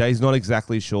 so he's not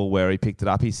exactly sure where he picked it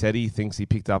up. He said he thinks he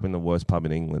picked it up in the worst pub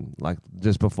in England. Like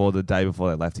just before the day before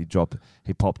they left, he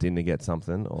popped in to get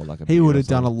something or like a. He would have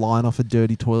done a line off a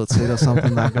dirty toilet seat or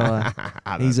something. That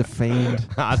guy. He's a fiend.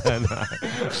 I don't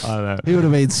know. He would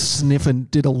have been sniffing,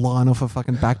 did a line off a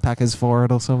fucking backpacker's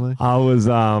forehead or something. I was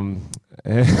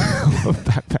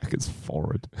backpacker's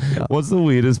forehead. Yeah. What's the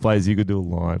weirdest place you could do a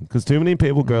line? Because too many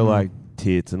people go like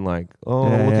tits and like, oh,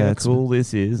 Yeah, look yeah, how it's- cool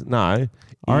this is. No,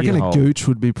 I reckon a gooch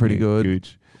would be pretty good.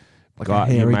 Gooch. Like Guy-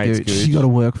 a your hairy mate's gooch. You got to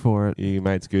work for it. Your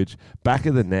mate's gooch. Back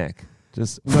of the neck.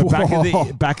 Just no,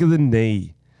 back of the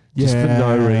knee. Just for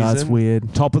no reason. That's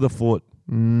weird. Top of the foot.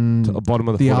 Bottom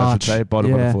of the foot, I should say.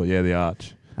 Bottom of the foot. Yeah, the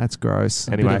arch. That's gross.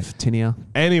 Anyway. A bit of tinea.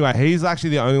 Anyway, he's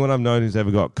actually the only one I've known who's ever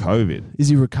got COVID. Is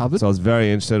he recovered? So I was very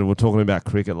interested. We're talking about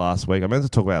cricket last week. I meant to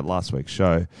talk about last week's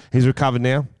show. He's recovered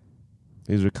now.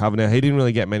 He didn't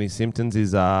really get many symptoms.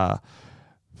 His girlfriend,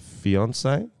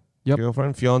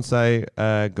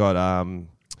 got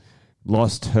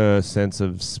lost her sense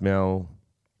of smell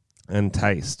and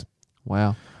taste,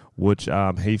 Wow. which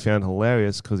he found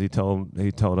hilarious because he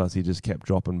told us he just kept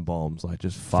dropping bombs, like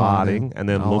just farting and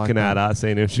then I like looking at that. her,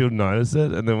 seeing if she'll notice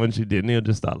it, and then when she didn't, he'll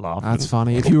just start laughing. That's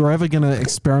funny. If you were ever going to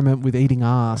experiment with eating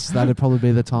ass, that'd probably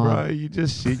be the time. Bro, you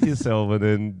just shit yourself and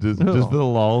then just for the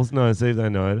lols, see if they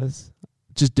notice.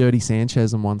 Just dirty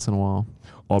Sanchez in once in a while.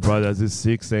 Oh, bro, there's this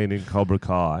 16 in Cobra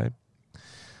Kai.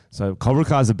 So Cobra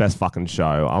Kai is the best fucking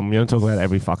show. I'm going to talk about it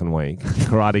every fucking week.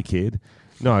 Karate Kid.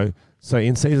 No, so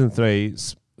in season 3,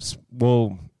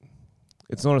 well,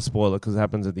 it's not a spoiler because it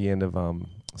happens at the end of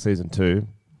season 2.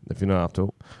 If you know after,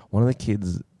 one of the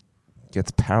kids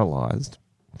gets paralyzed.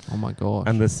 Oh my gosh.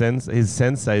 And his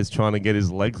sensei is trying to get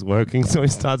his legs working, so he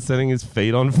starts setting his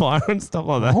feet on fire and stuff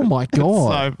like that. Oh my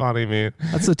God. It's so funny, man.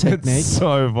 That's a technique. It's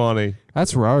so funny.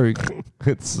 That's rogue.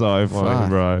 It's so funny, Fuck.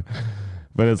 bro.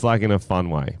 But it's like in a fun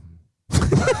way.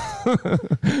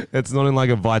 It's not in like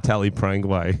a Vitaly prank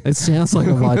way. It sounds like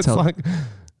a It's vital,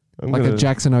 like a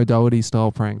Jackson O'Doherty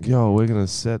style prank. Yo, we're going to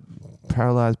set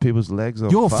paralyzed people's legs on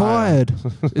You're fire. fired.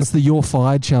 It's the "You're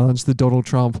fired" challenge. The Donald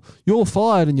Trump. You're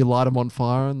fired, and you light them on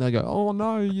fire, and they go, "Oh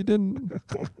no, you didn't."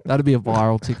 That'd be a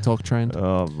viral TikTok trend.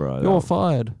 Oh, bro. You're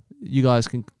fired. You guys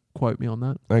can quote me on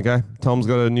that. Okay. Tom's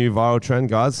got a new viral trend,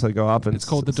 guys, so go up and... It's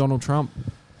called the Donald Trump.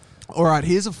 All right,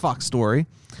 here's a fuck story.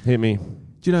 Hit me. Do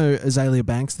you know Azalea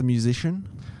Banks, the musician?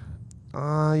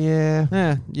 Yeah.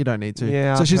 Yeah, you don't need to.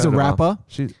 Yeah, so I've she's a heard of her. rapper.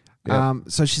 Yep.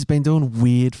 So she's been doing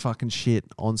weird fucking shit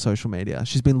on social media.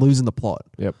 She's been losing the plot.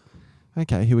 Yep.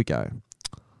 Okay, here we go.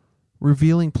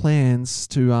 Revealing plans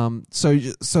to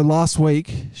so last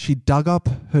week she dug up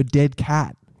her dead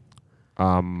cat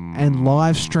and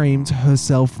live streamed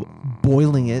herself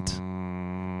boiling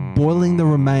the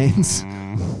remains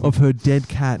of her dead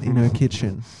cat in her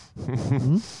kitchen.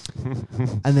 And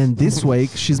then this week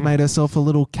she's made herself a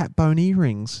little cat bone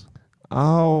earrings.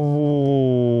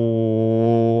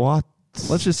 Oh, what?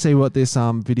 Let's just see what this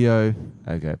video.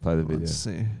 Okay, play the video. Let's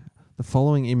see. The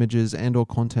following images and or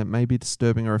content may be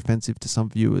disturbing or offensive to some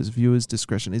viewers. Viewers'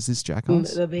 discretion. Is this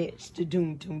Jackass?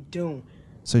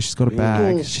 So she's got a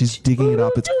bag. She's digging it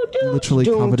up. It's literally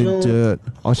covered in dirt.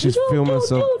 Oh, she's filming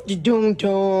herself.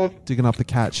 Digging up the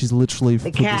cat. She's literally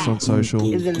put this on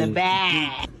social. Is in the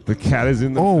bag. The cat is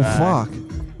in the Oh, bag. fuck.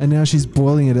 And now she's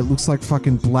boiling it. It looks like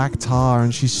fucking black tar,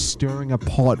 and she's stirring a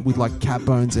pot with like cat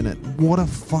bones in it. What a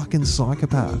fucking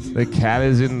psychopath. The cat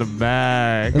is in the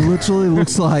bag. It literally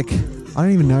looks like... I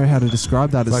don't even know how to describe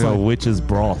that. It's like a witch's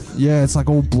broth. Yeah, it's like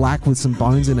all black with some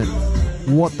bones in it.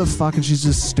 What the fuck? And she's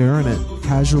just stirring it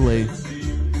casually.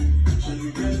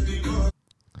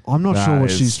 I'm not sure what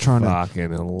she's trying to...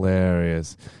 Fucking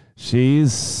hilarious.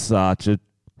 She's such a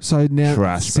So now,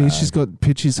 trash see, bag. she's got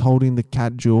pictures holding the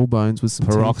cat jaw bones with some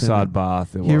teeth in peroxide it.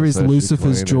 bath. Here is so she Lucifer's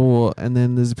cleaned it. jaw, and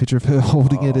then there's a picture of her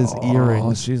holding it as Oh,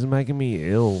 earrings. she's making me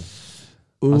ill.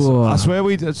 Ooh. I swear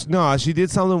no, she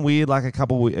did something weird like a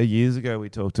couple of years ago. We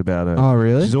talked about her. Oh,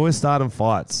 really? She's always starting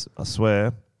fights. I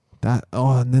swear.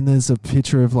 And then there's a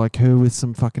picture of like her with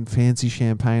some fucking fancy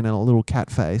champagne and a little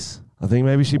cat face. I think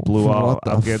maybe she blew What up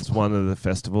the against one of the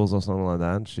festivals or something like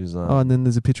that. She's and then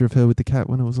there's a picture of her with the cat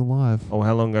when it was alive.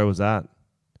 how long ago was that?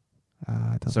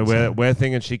 So we're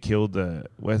thinking she killed the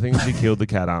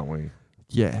cat, aren't we?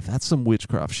 Yeah, that's some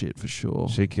witchcraft shit for sure.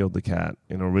 She killed the cat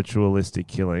in a ritualistic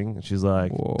killing. She's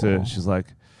like, Whoa. she's like,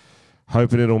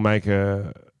 hoping it'll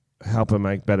help her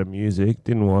make better music.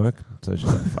 Didn't work, so she's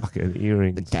like, fucking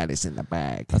earrings. The cat is in the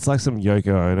bag. That's like some Yoko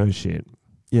Ono shit.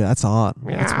 Yeah, that's art.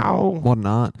 That's Meow. modern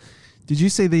art. Did you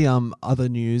see the other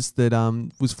news that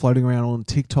was floating around on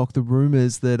TikTok? The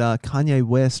rumors that Kanye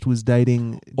West was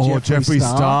dating Jeffree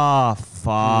Star.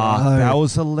 Fuck, No. that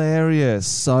was hilarious.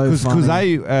 So Because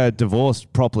funny. they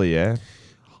divorced properly, yeah.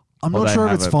 I'm Or not they sure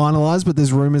if it's haven't. finalized, but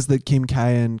there's rumors that Kim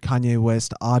K and Kanye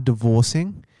West are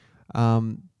divorcing,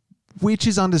 which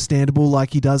is understandable.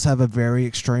 Like, he does have a very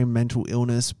extreme mental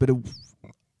illness, but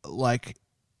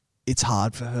it's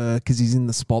hard for her because he's in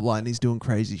the spotlight and he's doing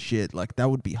crazy shit. Like, that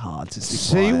would be hard to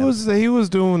stick by him. He was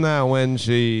doing that when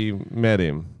she met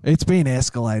him. It's been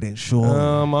escalating, sure.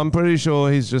 I'm pretty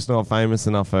sure he's just not famous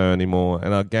enough for her anymore,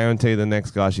 and I guarantee the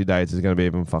next guy she dates is going to be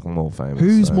even fucking more famous.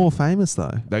 Who's more famous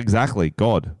though? Exactly,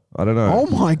 God. I don't know. Oh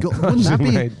my god! Wouldn't that She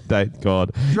be? may date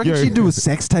God. Do you reckon she'd do a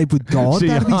sex tape with God? She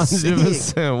That'd be sick.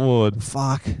 100% would.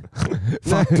 Fuck.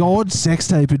 God's sex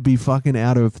tape would be fucking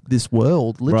out of this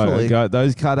world, literally. Bro,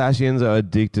 those Kardashians are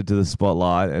addicted to the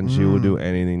spotlight, and she will do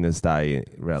anything to stay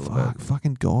relevant.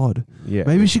 Fucking God. Yeah,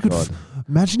 Maybe she could. God.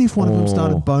 Imagine if one of them Oh.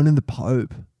 started boning the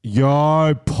Pope.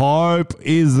 Yo, Pope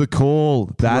is the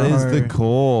call. That is Bro. the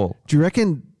call. Do you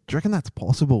reckon that's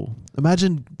possible?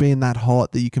 Imagine being that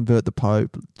hot that you convert the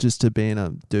Pope just to being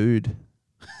a dude.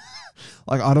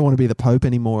 Like, I don't want to be the Pope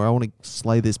anymore. I want to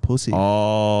slay this pussy.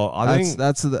 Oh, I think.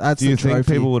 that's Do the you think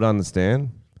trophy. people would understand?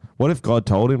 What if God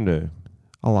told him to?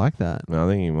 I like that. No, I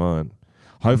think he might.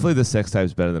 Hopefully, the sex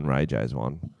tape's better than Ray J's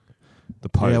one. The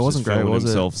Pope wasn't great, was it?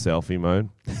 himself selfie mode.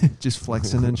 Just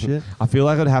flexing and shit. I feel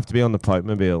like it'd have to be on the Pope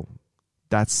mobile.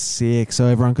 That's sick. So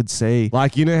everyone could see.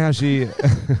 Like, you know how she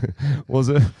was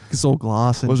it? It's all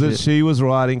glass and Was shit. it she was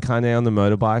riding Kanye on the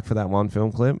motorbike for that one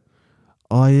film clip?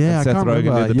 Oh yeah, And I Seth can't Rogen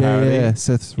remember. did the parody? Yeah,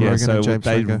 Seth Rogen Yeah, so and James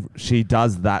Franco. she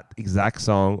does that exact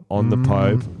song on the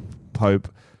Pope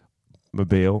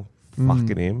mobile,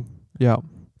 fucking him. Yeah,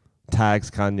 Tags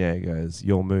Kanye, goes,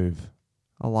 "Your move,"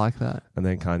 I like that. and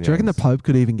then Kanye. Do you reckon the Pope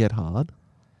could even get hard?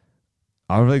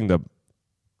 I think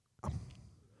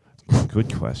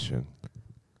good question.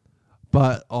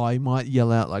 But he might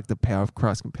yell out like the power of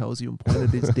Christ compels you and point at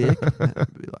his dick.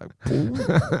 And be like, "Boom."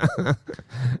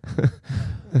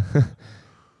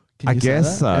 Can I you say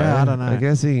guess that? so. Yeah, I don't know. I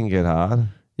guess he can get hard.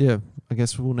 Yeah, I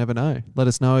guess we'll never know. Let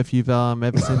us know if you've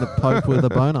ever seen the Pope with a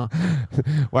boner.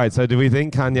 Wait, so do we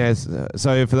think Kanye's...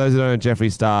 so for those who don't know,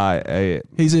 Jeffree Star...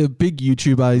 He's a big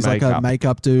YouTuber. He's like a Makeup.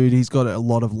 makeup dude. He's got a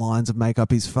lot of lines of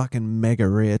makeup. He's fucking mega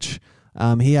rich.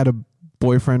 He had a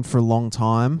boyfriend for a long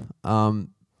time.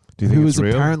 do you think who it's was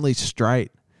real? apparently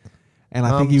straight. And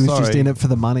I think he was just sorry. in it for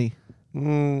the money.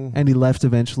 And he left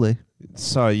eventually.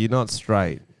 So you're not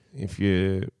straight if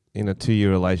you're in a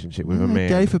 2-year relationship with a man.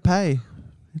 Gay for pay.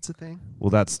 It's a thing. Well,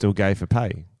 that's still gay for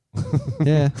pay.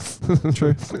 Yeah,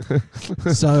 true.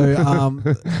 So,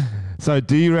 so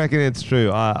do you reckon it's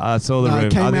true? I saw the rumor.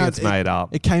 I think it's made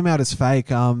up. It came out as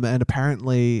fake. And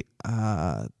apparently,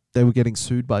 they were getting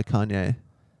sued by Kanye.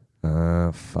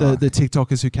 Fuck. The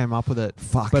TikTokers who came up with it.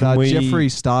 Fuck. But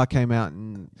Jeffree Star came out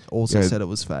and also said it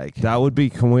was fake. That would be.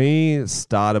 Can we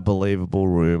start a believable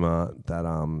rumor that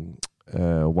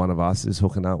one of us is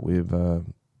hooking up with a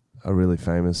really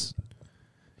famous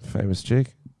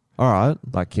chick? All right.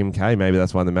 Like Kim K. Maybe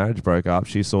that's why the marriage broke up.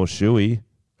 She saw Shuey.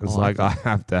 It's like I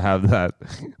have to have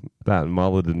that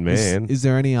mulleted man. Is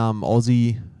there any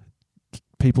Aussie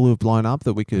people who have blown up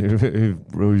that we could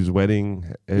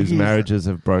whose marriages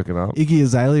have broken up? Iggy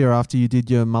Azalea after you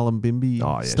did your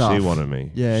Mullumbimby stuff. She wanted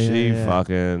me. She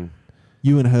fucking.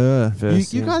 You and her. You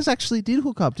Yeah. guys actually did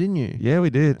hook up, didn't you? Yeah,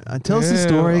 we did. Tell us the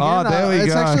story again. Oh, there we go.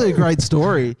 It's actually a great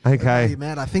story. Okay. Hey,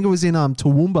 man, I think it was in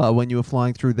Toowoomba when you were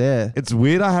flying through there. It's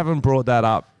weird I haven't brought that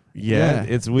up yet.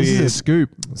 It's weird. This is a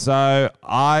scoop. So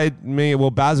Bazza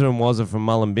and Wazza from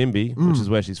Mullumbimby, which is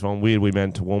where she's from. Weird we met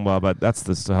in Toowoomba, but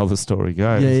that's how the story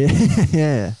goes.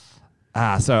 Yeah.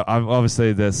 So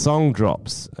obviously the song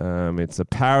drops. It's a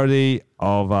parody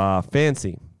of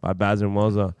Fancy by Bazza and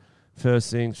Wazza.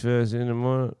 First things first in the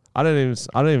morning. I don't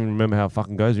even remember how it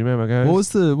fucking goes. You remember how it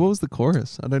goes? What was the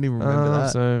chorus? I don't even remember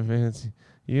that. So fancy.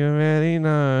 You already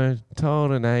know.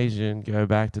 Told an Asian go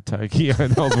back to Tokyo.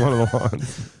 That was one of the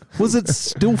ones. Was it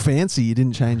still fancy? You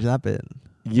didn't change that bit.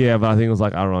 Yeah, but I think it was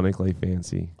like ironically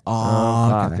fancy.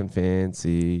 Fucking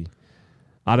fancy.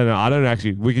 I don't know. I don't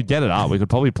actually. We could get it up. We could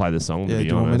probably play the song to be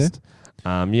honest.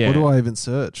 Yeah. What do I even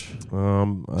search?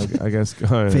 I guess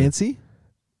go Fancy.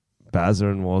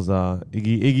 Bazza and Wazza.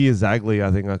 Iggy Izagli,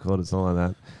 I think I called it something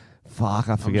like that. Fuck,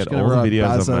 I forget all the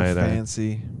videos I've made.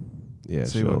 Fancy. Yeah,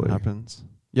 see what happens.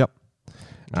 Yep.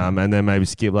 And then maybe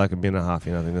skip like a minute and a half.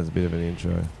 I think there's a bit of an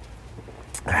intro.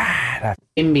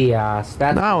 Imby ass.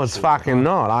 No, it's fucking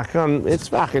not. I can. It's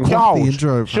fucking Pop gold. the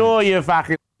intro. Sure, you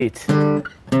fucking it.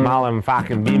 Mullen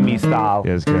fucking Bimby style.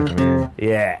 Yeah, it's good.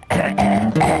 Yeah.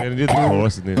 I'm gonna do the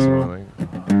chorus in this one, I think.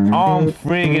 I'm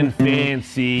friggin'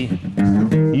 fancy.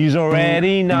 Yous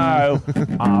already know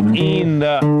I'm in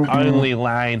the only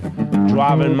lane,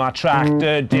 driving my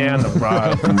tractor down the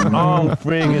road. I'm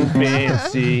friggin'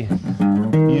 fancy.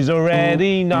 Yous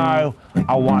already know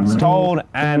I once told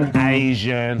an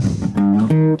Asian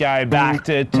go back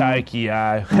to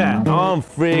Tokyo. I'm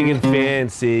friggin'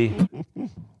 fancy.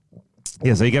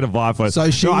 Yeah, so you get a vibe for it. So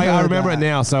I remember it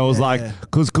now. So it was like,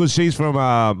 because she's from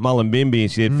Mullumbimby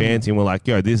and she did Fancy, and we're like,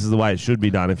 yo, this is the way it should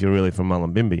be done if you're really from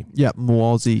Mullumbimby. Yep,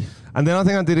 more Aussie. And then I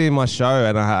think I did it in my show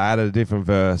and I added a different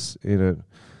verse in it.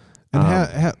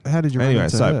 And how did you run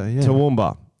into her? Yeah.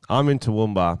 Toowoomba. I'm in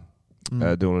Toowoomba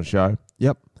doing a show.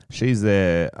 Yep. She's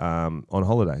there on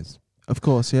holidays. Of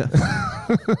course, yeah.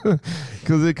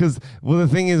 Because the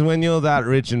thing is, when you're that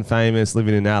rich and famous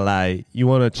living in LA, you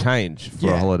want to change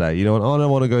for a holiday. You don't. I don't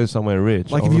want to go somewhere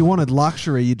rich. Like if you wanted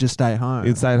luxury, you'd just stay home.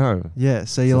 You'd stay at home. Yeah,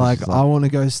 so you're like, I want to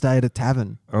go stay at a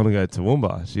tavern. I want to go to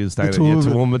Toowoomba. She was staying at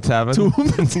Toowoomba Tavern.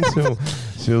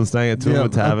 She was staying at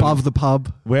Toowoomba Tavern. Above the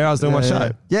pub. Where I was doing my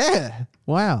show. Yeah.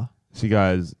 Wow. She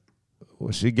goes,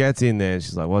 she gets in there.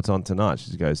 She's like, what's on tonight?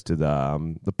 She goes to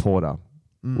the porter.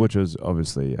 Which was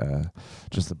obviously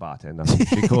just the bartender.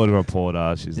 She called him a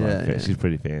porter. She's like, she's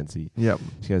pretty fancy. Yep.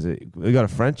 She goes, we got a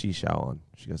Frenchy show on.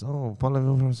 She goes, oh,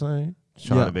 parlez-vous français?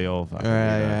 Trying to be all fucking,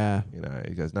 you know.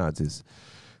 He goes, no, it's this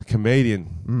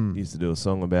comedian. He used to do a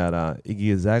song about Iggy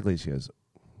Izagli. She goes,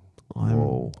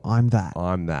 I'm that.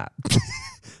 I'm that.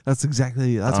 That's a quote.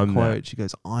 That. She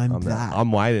goes, I'm that.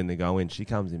 I'm waiting to go in. She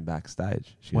comes in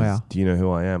backstage. She goes, wow. Do you know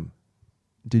who I am?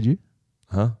 Did you?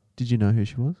 Huh? Did you know who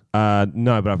she was?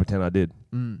 No, but I pretend I did.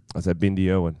 I said, Bindi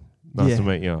Irwin. Nice to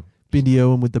meet you. Bindi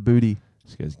Irwin with the booty.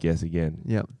 She goes, guess again.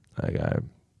 Yep. I go,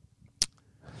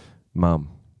 Mum.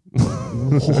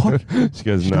 What? She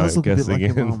goes, no, guess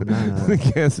again. Like no.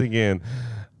 Guess again.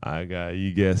 I go,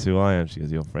 you guess who I am? She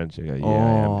goes, you're French. I go, yeah,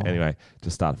 I am. Anyway,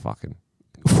 just start fucking.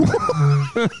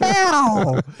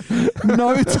 Ow!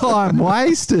 No time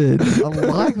wasted. I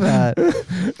like that.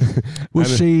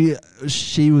 Was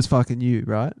she was fucking you,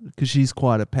 right? Because she's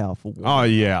quite a powerful woman. Oh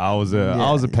yeah, I was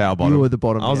a power bottom. You were the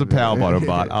bottom. I was a power bottom,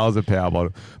 but I was a power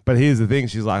bottom. But here's the thing: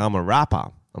 she's like, I'm a rapper.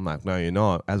 I'm like, no, you're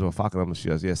not. As we're fucking, she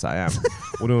goes, yes, I am.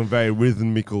 We're doing very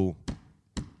rhythmical.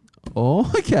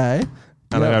 Oh, okay.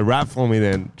 And I go, rap for me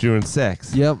then during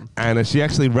sex. Yep. And she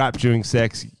actually rapped during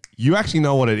sex. You actually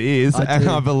know what it is, and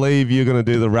I believe you're going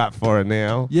to do the rap for it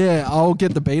now. Yeah, I'll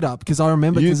get the beat up because I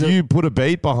remember. You put a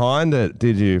beat behind it,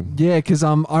 did you? Yeah, because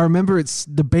I remember it's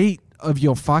the beat of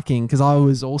your fucking because I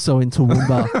was also in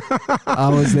Toowoomba. I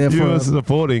was there for. You were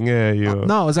supporting, yeah.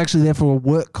 No, I was actually there for a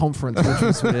work conference, which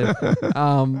was weird.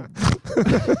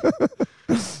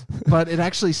 But it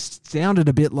actually sounded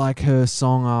a bit like her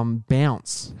song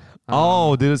 "Bounce."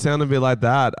 Did it sound a bit like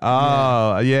that?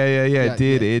 Oh, yeah. It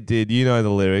did. It did. You know the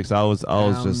lyrics. I was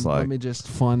just like. Let me just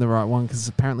find the right one because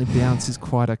apparently "Bounce" is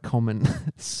quite a common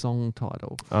song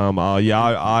title.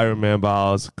 I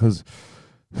remember because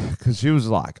she was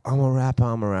like, I'm a rapper.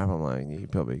 I'm like, you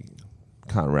probably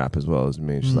can't rap as well as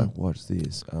me. She's like, watch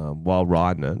this while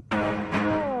riding it.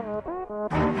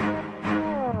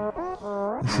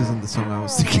 This isn't the song I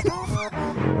was thinking of.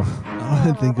 I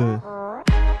don't think of.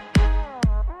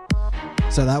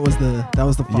 So that was the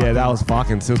yeah, that was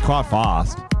fucking. So it was quite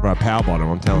fast, bro. Power bottom,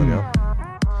 I'm telling you.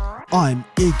 I'm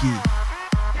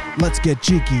Iggy. Let's get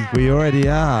jiggy. We already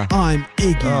are. I'm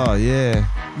Iggy. Oh yeah.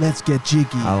 Let's get jiggy.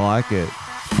 I like it.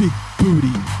 Big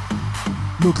booty.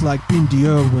 Look like Bindi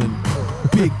Irwin.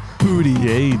 Big booty.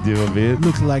 Yeah, you do a bit.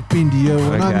 Look like Bindi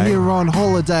Irwin. Okay. I'm here on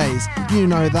holidays. You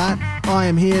know that. I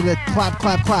am here to clap,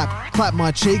 clap, clap. Clap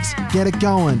my cheeks. Get it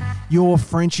going. You're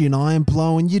Frenchy and I am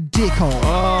blowing your dick hole.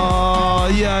 Oh,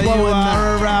 yeah, Blowing you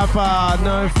are a rapper.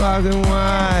 No fucking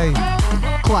way.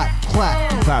 Clap,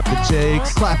 clap. Clap the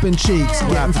cheeks. Clapping cheeks,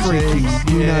 Clap getting the freaky.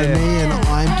 cheeks, You know yeah. me and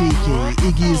I'm geeky.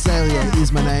 Iggy Azalea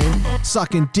is my name.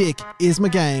 Sucking dick is my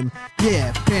game.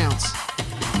 Yeah, bounce.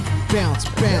 Bounce,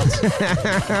 bounce.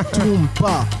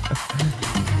 Toowoomba.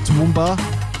 Toowoomba.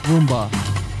 Roomba.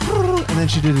 And then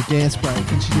she did a dance break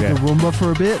and she did the Roomba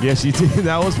for a bit. Yeah, she did.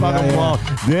 That was fucking wild.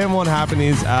 Then what happened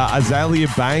is Azalea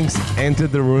Banks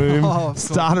entered the room,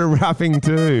 started rapping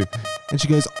too. And she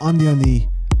goes, I'm the only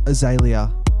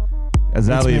Azalea.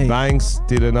 Azalea Banks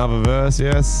did another verse,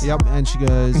 yes. Yep, and she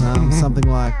goes something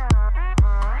like,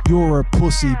 you're a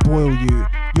pussy, boil you.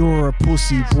 You're a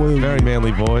pussy, boil you. Very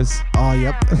manly voice. Oh,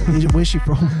 yep. Where's she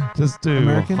from? Just do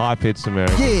American? high-pitched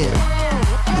American.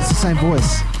 Yeah. It's the same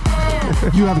voice.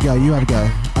 You have a go. You have a go.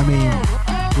 I mean,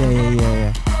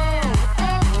 yeah.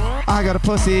 I got a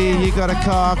pussy, you got a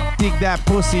cock. Dig that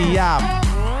pussy up.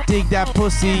 Dig that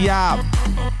pussy up.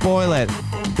 Boil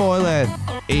it.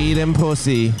 Eating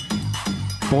pussy.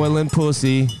 Boiling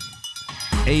pussy.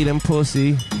 Eating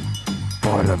pussy.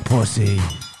 Boiling pussy.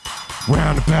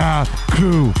 Roundabout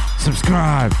crew.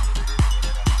 Subscribe.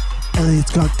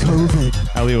 Elliot's got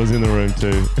COVID. Elliot was in the room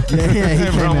too. Yeah, he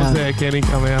Everyone came was out. there. Can he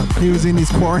come out? He was in his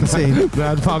quarantine.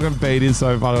 That fucking beat is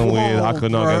so fucking weird. I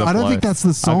could not bro, get a I don't flow. think that's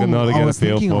the song I could not I get a was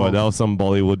feel thinking for it. of. That was some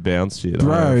Bollywood bounce shit.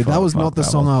 Bro, that was not the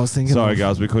song I was thinking Sorry of.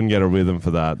 guys, we couldn't get a rhythm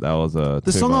for that. That was The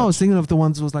too song I much. was thinking of, the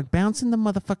ones was like, bounce in the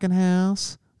motherfucking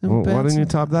house. Well, why didn't you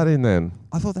type that in then?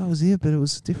 I thought that was it, but it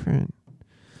was different.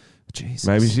 Jesus.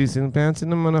 Maybe she's in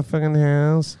bouncing in the motherfucking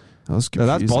house. That was No,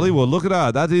 that's confusing. Bollywood. Look at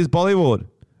her. That is Bollywood.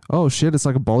 Oh, shit. It's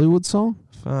like a Bollywood song?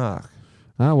 Fuck.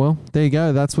 Oh, well, there you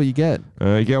go. That's what you get.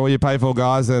 You get what you pay for,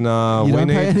 guys, and You we don't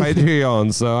pay need anything.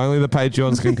 Patreons, so only the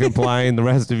Patreons can complain. The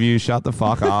rest of you, shut the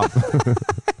fuck up.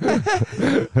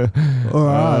 All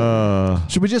right.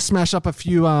 Should we just smash up a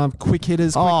few quick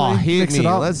hitters quickly? Oh, hit Mix me. it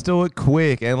up? Let's do it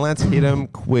quick, and let's hit them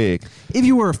quick. If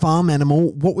you were a farm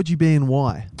animal, what would you be and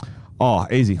why? Oh,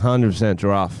 easy. 100%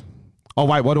 giraffe. Oh,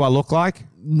 wait, what do I look like?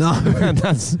 No.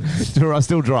 That's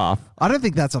still giraffe. I don't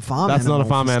think that's a farm That's animal. not a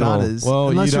farm for animal. starters. Well,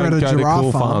 Unless you you're don't at a go to giraffe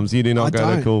cool farm. farms. You do not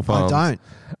go to cool farms. I don't.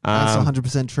 That's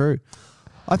 100% true.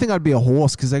 I think I'd be a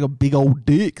horse because they got big old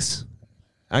dicks.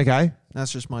 Okay.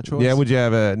 That's just my choice. Yeah, would you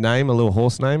have a name, a little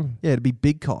horse name? Yeah, it'd be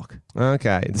Big Cock.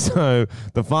 Okay. So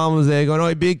the farmer's there going,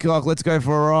 oh, big cock, let's go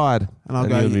for a ride. And I'll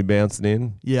go, you'll be bouncing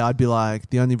in. Yeah, I'd be like,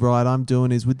 the only ride I'm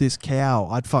doing is with this cow.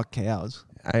 I'd fuck cows.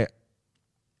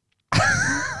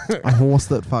 A horse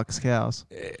that fucks cows.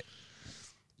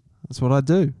 That's what I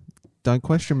do. Don't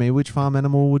question me. Which farm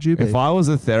animal would you be? If I was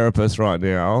a therapist right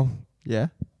now, Yeah.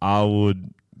 I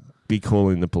would be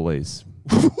calling the police.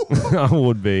 I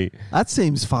would be. That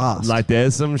seems fast. Like,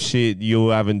 there's some shit you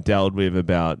haven't dealt with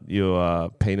about your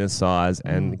penis size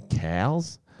and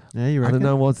cows. Yeah, you I reckon? don't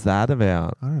know what's that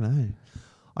about. I don't know.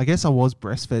 I guess I was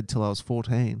breastfed till I was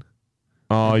 14.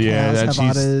 Oh, yeah. Cows And, have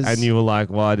she's, udders. and you were like,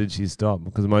 why did she stop?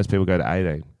 Because most people go to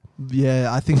 18. Yeah,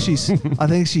 I think she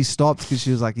stopped because she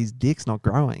was like, his dick's not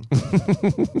growing.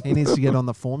 He needs to get on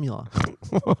the formula.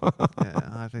 Yeah,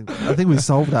 I think we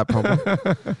solved that problem.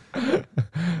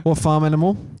 What farm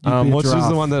animal? You'd be a What's just the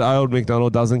giraffe. one that Old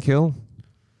McDonald doesn't kill?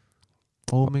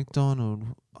 Old McDonald.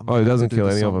 Oh, he doesn't kill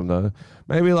any of them, though.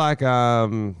 Maybe like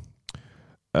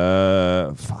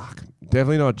Fuck.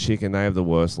 Definitely not chicken. They have the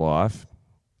worst life.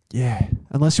 Yeah.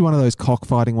 Unless you're one of those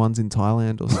cockfighting ones in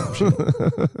Thailand or some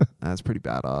shit. That's pretty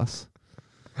badass.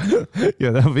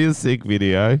 Yeah, that'll be a sick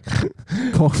video.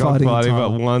 Cockfighting,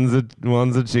 but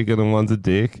one's a chicken and one's a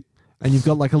dick. And you've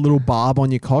got like a little barb on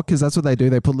your cock because that's what they do.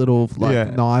 They put little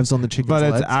knives on the chicken's But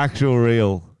legs. it's actual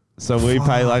real. So we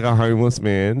pay like a homeless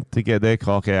man to get their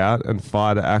cock out and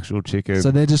fight an actual chicken. So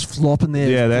they're just flopping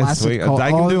their they're plastic sweet. cock. They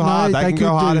can do hard. They can go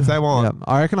hard if they want. Yeah,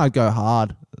 I reckon I'd go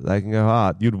hard. They can go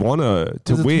hard. You'd want to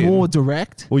Because win. it's more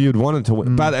direct. Well, you'd want it to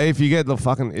win. But if you get the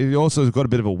fucking... You also got a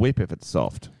bit of a whip if it's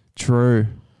soft. True.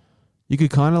 You could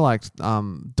kind of like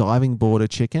diving board a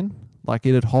chicken. Like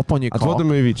it'd hop on your That's cock. what the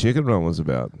movie Chicken Run was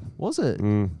about. Was it?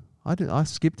 Mm. I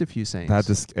skipped a few scenes. They had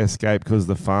to escape because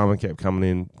the farmer kept coming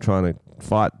in trying to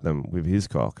fight them with his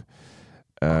cock.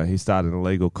 He started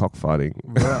illegal cockfighting.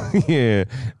 Right. Yeah,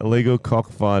 illegal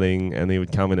cockfighting, and he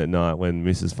would come in at night when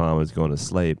Mrs. Farmer's gone to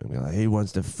sleep and be like, he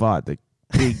wants to fight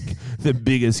the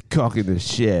biggest cock in the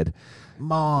shed,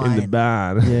 Mine. in the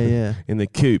barn, Yeah. in the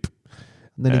coop.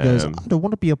 And then he goes, I don't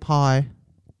want to be a pie.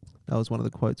 That was one of the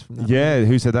quotes from that. Yeah,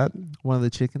 who said that? One of the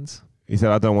chickens. He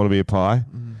said, I don't want to be a pie.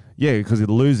 Yeah, because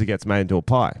the loser gets made into a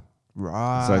pie.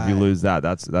 Right. So if you lose that,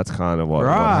 that's kind of what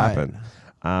happened.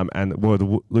 And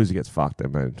the loser gets fucked. They're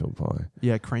made into a pie.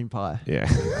 Yeah, cream pie. Yeah.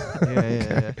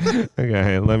 Yeah.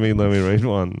 Okay, let me read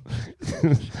one.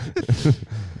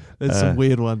 There's some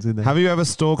weird ones in there. Have you ever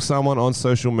stalked someone on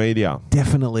social media?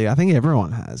 Definitely. I think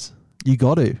everyone has. You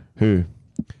got to.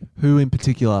 Who in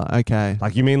particular? Okay.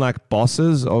 Like, you mean like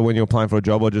bosses, or when you're applying for a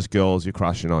job, or just girls you're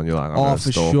crushing on? You're like, Oh,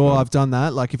 for sure. I've done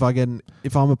that. Like if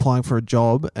I'm applying for a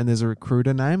job and there's a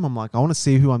recruiter name, I'm like, I want to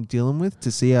see who I'm dealing with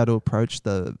to see how to approach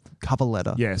the cover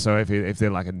letter. Yeah, so if they're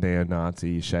like a neo-Nazi,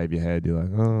 you shave your head, you're like,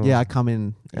 oh. Yeah, I come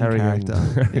in Arrogant.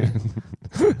 character. Yeah.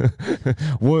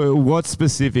 What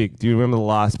specific? Do you remember the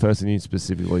last person you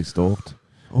specifically stalked?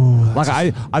 Oh,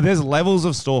 Like there's levels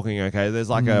of stalking. Okay, there's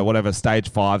like a whatever stage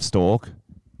 5 stalk.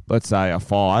 Let's say a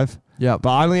 5. Yeah. But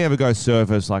I only ever go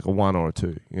surface like a 1 or a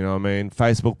 2. You know what I mean?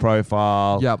 Facebook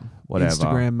profile. Yep. Whatever.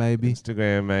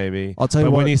 Instagram maybe. I'll tell you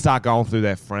but what. when you start going through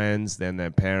their friends, then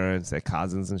their parents, their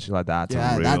cousins and shit like that,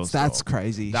 Yeah, a real that's stalk.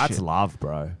 crazy. That's shit. love,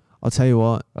 bro. I'll tell you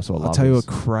what. That's what I'll love tell you a is.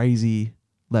 crazy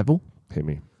level. Hit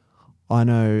me. I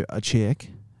know a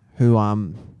chick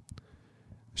who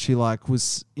she like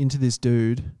was into this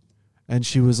dude, and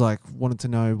she was like wanted to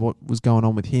know what was going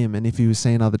on with him and if he was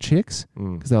seeing other chicks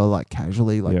because they were like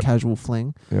casual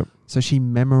fling. Yep. So she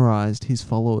memorized his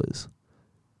followers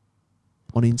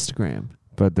on Instagram,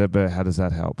 But how does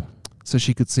that help? so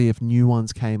she could see if new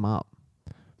ones came up.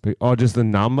 Just the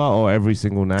number or every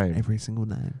single name? Every single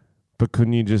name. But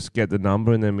couldn't you just get the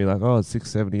number and then be like, oh, it's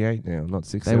 678 now, not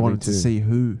 672? They wanted to see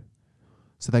who,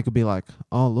 so they could be like,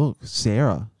 oh look,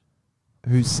 Sarah.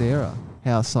 Who's Sarah?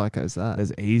 How psycho is that?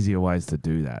 There's easier ways to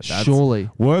do that. Surely.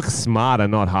 Work smarter,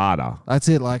 not harder. That's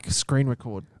it, like screen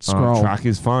record, scroll. Track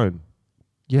his phone.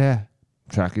 Yeah.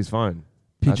 Track his phone.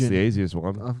 Pigeon. That's the easiest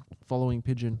one. Following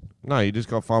Pigeon. No, you just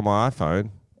got to find my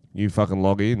iPhone. You fucking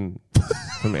log in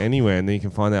from anywhere and then you can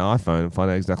find their iPhone and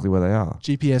find out exactly where they are.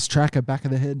 GPS tracker, back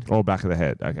of the head. Or back of the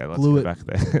head. Okay, let's Glue go it. back of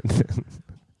the head.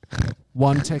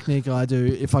 One technique I do,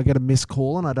 if I get a missed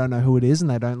call and I don't know who it is and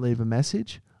they don't leave a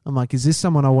message, I'm like, is this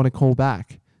someone I want to call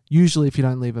back? Usually if you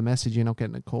don't leave a message, you're not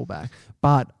getting a call back.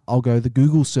 But I'll go the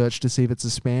Google search to see if it's a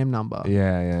spam number.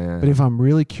 Yeah. But if I'm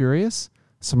really curious,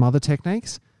 some other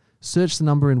techniques, search the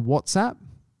number in WhatsApp.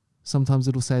 Sometimes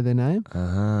it'll say their name.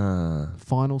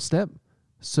 Final step,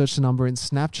 search the number in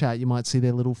Snapchat. You might see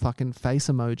their little fucking face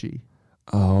emoji.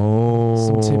 Oh.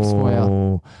 Some tips for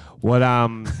you. What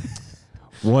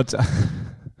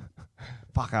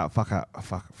Fuck.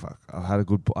 I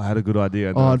had a good idea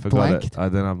and then I forgot blanked?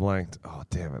 it. Then I blanked. Oh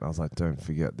damn it. I was like, don't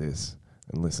forget this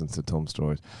and listen to Tom's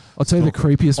stories. I'll tell you the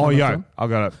creepiest one. Oh I've yeah, done. I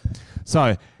got it.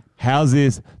 So how's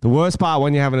this? The worst part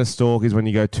when you're having a stalk is when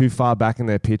you go too far back in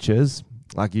their pictures.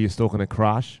 Like you're stalking a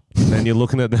crush, and then you're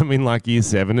looking at them in like year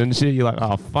 7 and shit. You're like,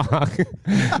 oh fuck.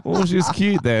 Well, she's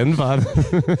cute then, but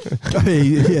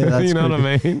Yeah, that's you know what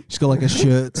I creepy. mean? She's got like a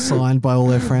shirt signed by all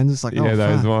their friends. It's like, Yeah, oh,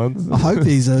 those fuck. ones. I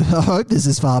hope this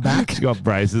is far back. She got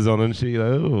braces on and shit.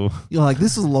 Oh, You're like,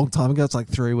 this was a long time ago. It's like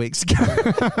 3 weeks ago.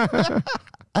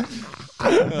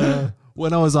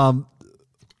 When I was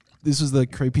this was the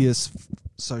creepiest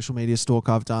social media stalk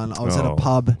I've done. I was at a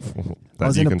pub.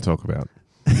 that you can talk about.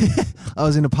 I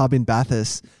was in a pub in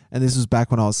Bathurst, and this was back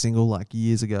when I was single, like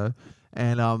years ago.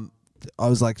 And I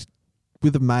was like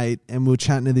with a mate, and we were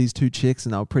chatting to these 2 chicks,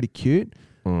 and they were pretty cute.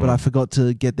 But I forgot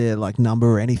to get their like number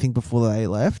or anything before they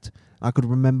left. I could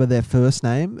remember their first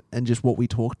name and just what we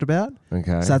talked about.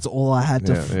 Okay. So that's all I had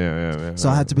to. Yeah. So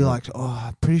I had to be like, oh,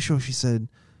 I'm pretty sure she said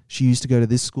she used to go to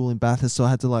this school in Bathurst. So I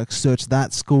had to like search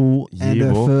that school and her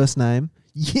Yearbook? first name.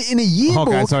 Yeah, in a yearbook.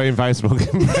 Okay, sorry, in Facebook.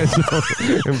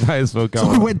 In Facebook. So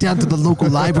I went down to the local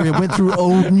library and went through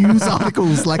old news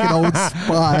articles like an old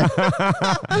spy.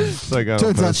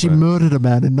 Turns out she murdered a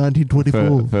man in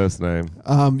 1924. First name.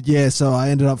 Yeah, so I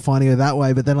ended up finding her that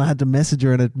way, but then I had to message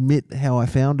her and admit how I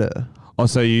found her. Oh,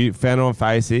 so you found her on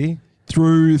Facey?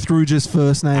 Through just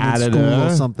first name at Added school her.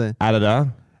 or something. Added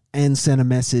her? And sent a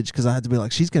message because I had to be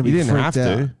like, she's going to be You didn't freaked have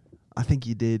out. to. I think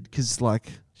you did because like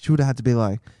she would have had to be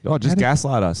like, Oh, just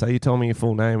gaslight her. Say you told me your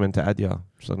full name and to add you.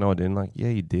 She's like, no, I didn't. Like, yeah,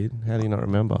 you did. How do you not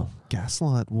remember?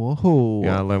 gaslight. Whoa.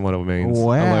 Yeah, I learned what it means.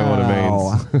 Wow. I learned what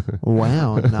it means.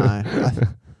 Wow.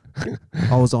 No.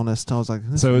 I was honest. I was like,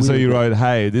 this So is weird, you but- wrote,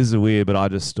 hey, this is weird, but I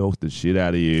just stalked the shit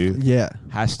out of you. Yeah.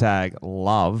 Hashtag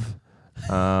love.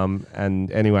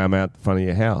 And anyway, I'm out the front of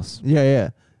your house. Yeah.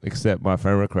 Accept my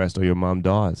friend request or your mum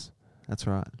dies. That's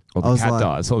right. Or I the was cat like,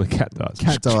 dies. Or the cat dies.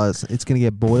 Cat dies. It's going to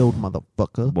get boiled,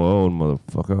 motherfucker. Boiled,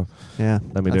 motherfucker. Yeah.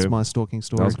 Let me That's do. my stalking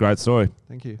story. That was a great story.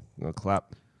 Thank you. I'll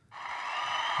clap.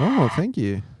 Oh, thank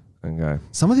you. Okay.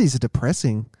 Some of these are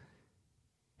depressing.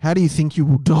 How do you think you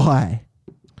will die?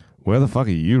 Where the fuck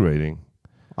are you reading?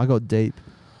 I got deep.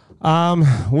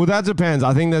 Well, that depends.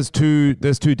 I think there's two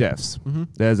deaths. Mm-hmm.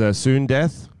 There's a soon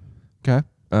death, Okay.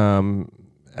 and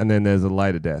then there's a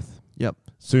later death. Yep.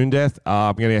 Soon death,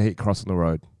 I'm gonna get hit crossing the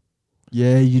road.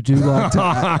 Yeah, you do like to.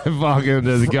 I fucking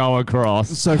just go across.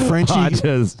 So I Frenchy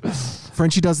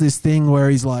just does this thing where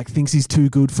he's like thinks he's too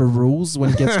good for rules when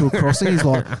he gets to a crossing. He's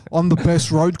like, I'm the best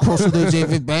road crosser there's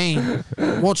ever been.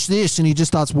 Watch this, and he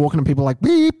just starts walking, and people are like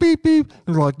beep beep beep.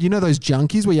 And like, you know those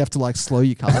junkies where you have to like slow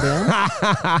your car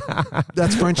down.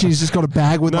 That's Frenchy. He's just got a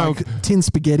bag with No. like tin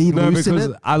spaghetti no, loose in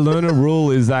because it. I learned a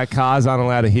rule is that cars aren't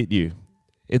allowed to hit you.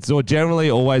 It's generally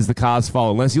always the car's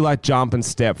fault unless you like jump and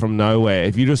step from nowhere.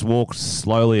 If you just walk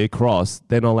slowly across,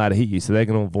 they're not allowed to hit you, so they're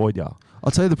going to avoid you.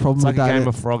 I'll tell you the problem It's like with a that. game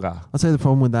of Frogger. I'll tell you the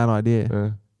problem with that idea.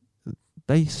 Yeah.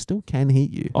 They still can hit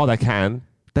you. Oh, they can.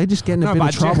 They just get in a No, bit of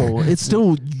but trouble. It's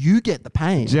still you get the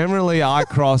pain. Generally, I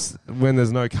cross when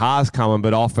there's no cars coming,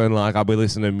 but often, like, I'll be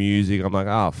listening to music. I'm like,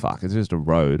 oh, fuck, it's just a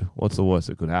road. What's the worst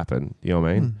that could happen? You know what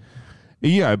I mean?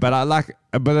 Yeah,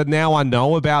 but now I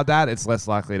know about that, it's less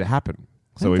likely to happen.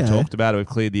 So we've Okay. talked about it. We've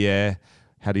cleared the air.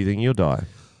 How do you think you'll die?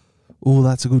 Oh,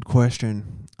 that's a good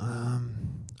question.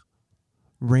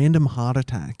 Random heart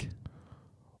attack.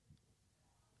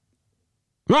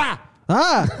 Ah!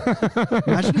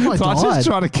 Imagine if I So I died. just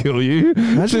trying to kill you.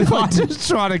 Imagine if I I'm just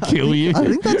trying to kill you. I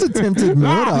think that's attempted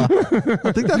murder.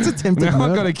 I think that's attempted Now I've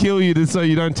murder. got to kill you so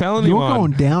you don't tell You're anyone.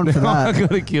 going down for Now that. I've got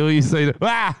to kill you so you don't.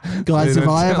 Ah! Guys, So if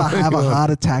you I don't ever tell have a anyone.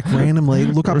 heart attack randomly,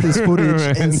 look up this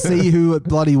footage and see who it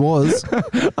bloody was.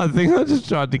 I think I just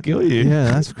tried to kill you. Yeah,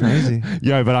 that's crazy.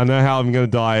 Yo, but I know how I'm going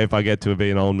to die if I get to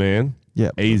be an old man.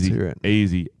 Yeah, Easy, let's hear it.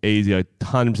 easy. I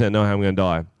 100% know how I'm going to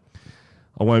die.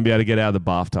 I won't be able to get out of the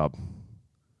bathtub.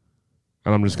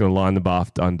 And I'm just going to lie in the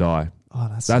bath and die. Oh,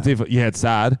 that's That's if, yeah, it's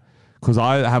sad because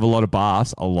I have a lot of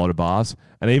baths.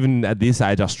 And even at this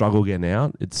age, I struggle getting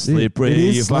out. It's slippery. it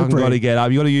is You fucking slippery. got to get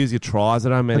up. You got to use your tries. I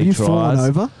don't have many Have you tries. fallen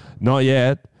over? Not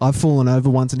yet. I've fallen over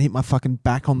once and hit my fucking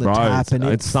back on the Bro, tap, and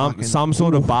it's some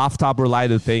sort of bathtub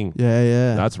related thing.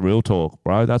 Yeah. That's real talk,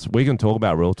 bro. We can talk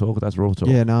about real talk. That's real talk.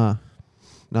 Yeah, nah,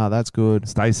 that's good.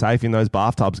 Stay safe in those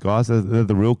bathtubs, guys. They're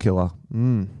the real killer.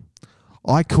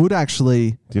 I could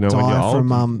actually Do you know when you're die old?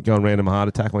 from You go on random heart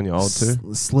attack when you're old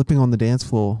too? slipping on the dance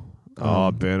floor.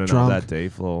 Burning drunk. up that D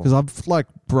floor. Because I've like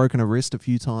broken a wrist a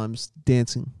few times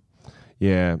dancing.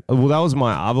 Yeah. Well, that was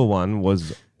my other one.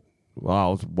 I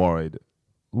was worried.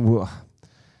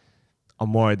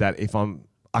 I'm worried that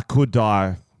I could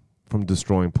die from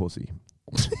destroying pussy.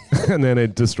 And then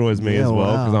it destroys me Yeah, as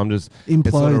well because wow. I'm just it's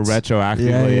sort of Implodes.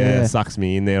 retroactively Yeah. it sucks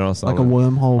me in there or Like something. a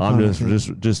wormhole. I'm kind of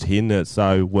thing. just hitting it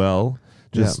so well.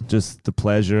 Just the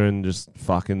pleasure and just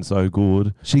fucking so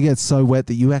good. She gets so wet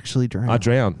that you actually drown. I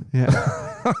drown. Yeah.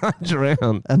 I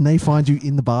drown. And they find you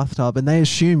in the bathtub and they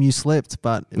assume you slept,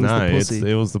 but it was No, the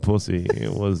pussy. it was the pussy.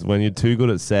 It was when you're too good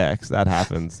at sex, that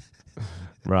happens.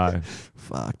 Right.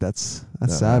 Fuck, that's That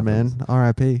sad, happens. man.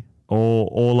 R.I.P.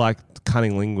 Or like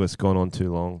cunning linguist gone on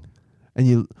too long. And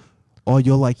you're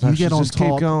like, you get on just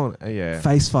top, keep going. Yeah.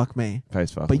 face fuck me,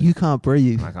 Face fuck. but me. you can't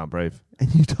breathe I can't breathe.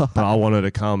 and you die. But I wanted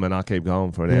to come and I keep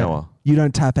going for an Yeah. hour. You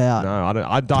don't tap out. No, I don't.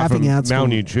 I die Tapping from out's cool.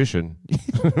 malnutrition.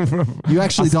 You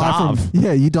actually I die starve.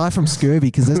 you die from scurvy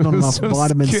because there's not enough Some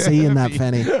vitamin C in that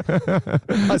scurvy.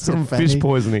 fanny. I said From fanny. fish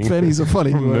poisoning. Fanny's a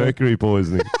funny From word. mercury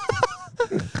poisoning.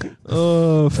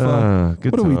 Oh, fuck.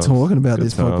 Good What are we times. talking about Good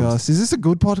this times. podcast? Is this a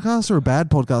good podcast or a bad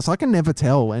podcast? I can never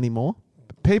tell anymore.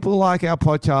 People like our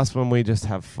podcast when we just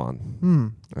have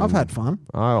fun. I've had fun.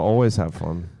 I always have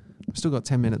fun. We've still got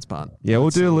 10 minutes, but Yeah,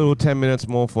 we'll do a little 10 minutes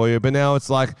more for you. But now it's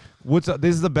like, this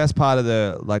is the best part of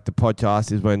the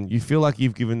podcast is when you feel like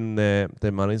you've given their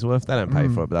money's worth. They don't pay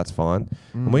for it, but that's fine.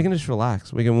 And we can just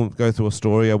relax. We can go through a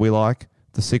story that we like.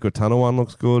 The Secret Tunnel one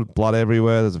looks good. Blood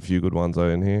everywhere. There's a few good ones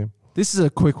in here. this is a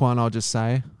quick one, I'll just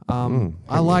say.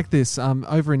 I like this.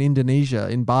 Over in Indonesia,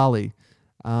 in Bali,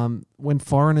 when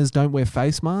foreigners don't wear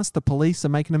face masks, the police are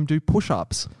making them do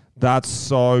push-ups. That's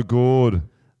so good.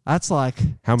 That's like,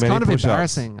 How it's many kind of push-ups?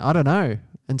 embarrassing. I don't know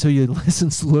until your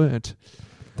lessons learnt.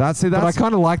 But I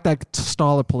kind of like that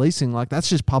style of policing. Like, that's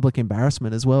just public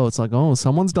embarrassment as well. It's like, oh,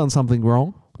 someone's done something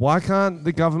wrong. Why can't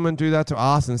the government do that to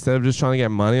us instead of just trying to get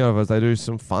money out of us? They do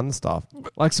some fun stuff.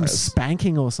 Like some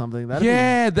spanking or something. That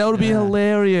That would be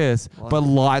hilarious. But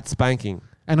light spanking.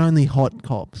 And only hot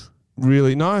cops.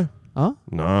 Really? No. Huh?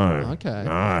 No. Okay.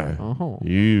 No. Oh.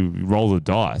 You roll the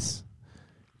dice.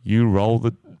 You roll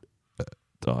the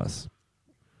dice.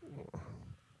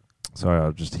 Sorry,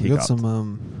 I just We got hiccuped.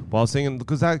 some While singing,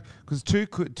 because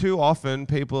too often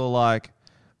people are like,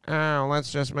 oh,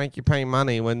 let's just make you pay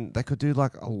money when they could do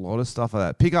like a lot of stuff like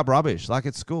that. Pick up rubbish like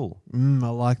at school. I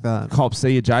like that. Cops see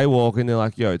you jaywalk and they're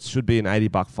like, yo, it should be an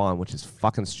 $80 fine, which is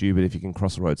fucking stupid if you can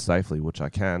cross the road safely, which I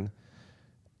can.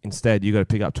 Instead, you got to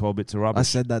pick up 12 bits of rubbish. I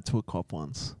said that to a cop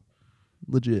once.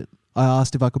 Legit. I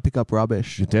asked if I could pick up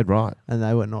rubbish, You're dead right. and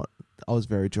they were not. I was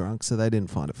very drunk, so they didn't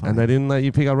find it funny. And they didn't let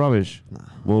you pick up rubbish? Nah.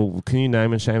 Well, can you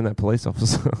name and shame that police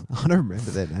officer? I don't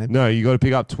remember their name. No, you got to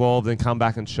pick up 12, then come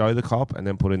back and show the cop, and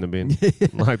then put in the bin,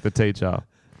 like the teacher.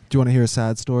 Do you want to hear a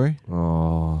sad story?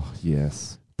 Oh,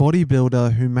 yes.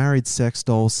 Bodybuilder who married sex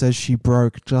doll says she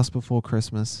broke just before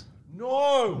Christmas.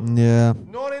 No! Yeah,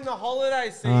 Not in the holiday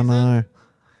season. I know.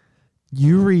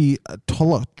 Yuri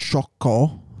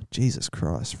Tolochoko, Jesus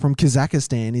Christ, from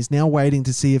Kazakhstan is now waiting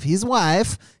to see if his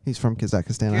wife, he's from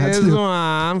Kazakhstan, I had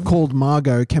to called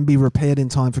Margot, can be repaired in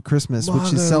time for Christmas, which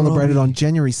Margot is celebrated Robbie. on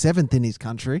January 7th in his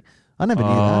country. I never knew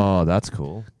that. Oh, that's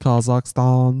cool.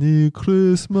 Kazakhstani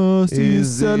Christmas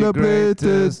is the celebrated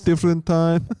greatest. different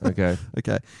time. Okay.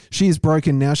 Okay. She is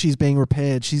broken. Now she's being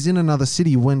repaired. She's in another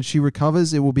city. When she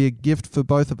recovers, it will be a gift for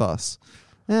both of us.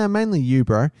 Mainly you,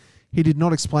 bro. He did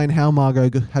not explain how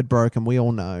Margot had broken. We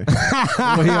all know.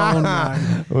 We all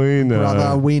know. We know.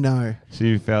 Brother, we know.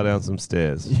 She fell down some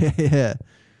stairs. Yeah.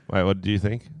 Wait, what do you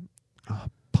think?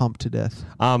 Pumped to death.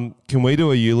 Can we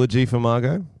do a eulogy for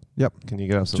Margot? Yep. Can you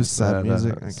get up some Just sad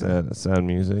music? Okay. sad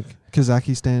music?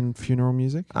 Kazakhstan funeral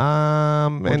music?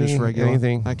 Or Just regular?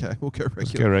 anything. Okay, we'll go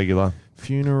Let's regular. go regular.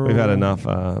 Funeral. We've had enough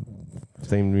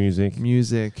themed music.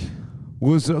 Music.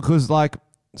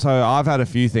 So I've had a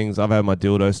few things. I've had my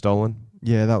dildo stolen.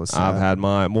 Yeah, that was sad. I've had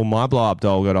my blow up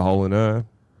doll got a hole in her.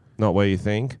 Not where you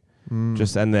think. And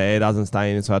the air doesn't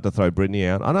stay in, so I had to throw Brittany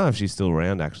out. I don't know if she's still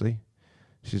around actually.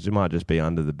 She might just be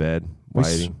under the bed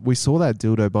waiting. We saw that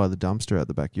dildo by the dumpster at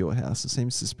the back of your house. It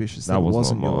seems suspicious that it was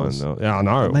wasn't not mine. yours. No. Yeah, I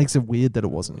know. It makes it weird that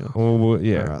it wasn't yours. Well,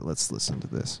 yeah. All right, let's listen to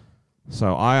this.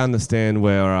 So I understand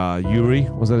where Yuri,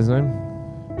 was that his name?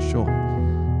 Sure.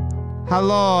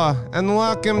 Hello, and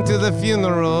welcome to the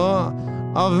funeral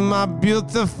of my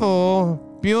beautiful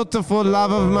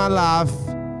love of my life,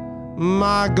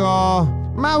 Margot.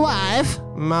 My wife.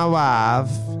 My wife.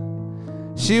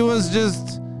 She was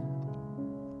just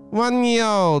 1 year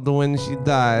old when she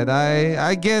died.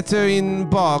 I get her in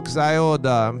box, I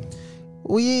order.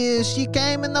 She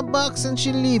came in the box and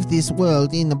she left this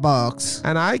world in the box.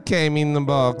 And I came in the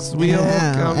box. We all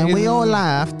come and in, we all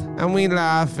laughed. and we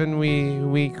laugh and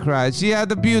we cried. She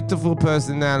had a beautiful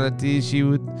personality. She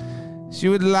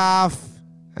would laugh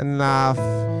and laugh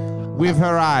with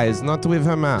her eyes, not with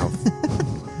her mouth.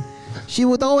 She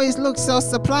would always look so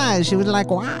surprised. She was like,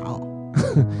 wow.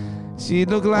 She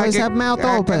looked Always have mouth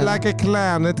open. like a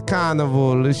clown at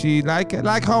carnival. She like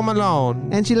Home Alone.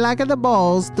 And she liked the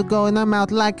balls to go in her mouth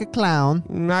like a clown.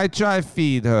 I try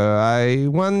feed her.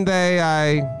 One day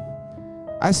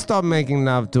I stopped making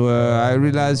love to her. I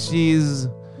realized she's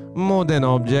more than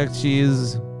object. She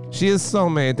is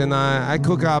soulmate, and I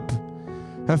cook up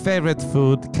her favorite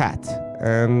food, cat.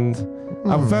 And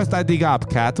first I dig up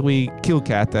cat. We kill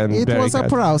cat and It bury was a cat.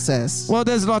 process. Well,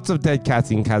 there's lots of dead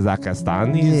cats in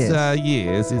Kazakhstan.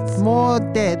 Yes. It's More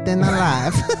dead than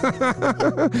alive.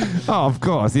 oh, of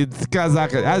course, it's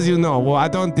Kazakh. As you know, well, I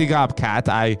don't dig up cat.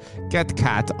 I get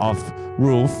cat off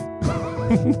roof.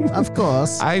 Of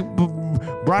course. I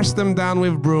brush them down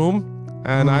with broom,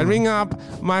 And I ring up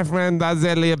my friend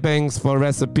Azalea Banks for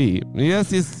recipe.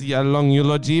 Yes, it's a long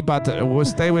eulogy, but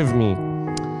stay with me.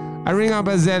 I ring up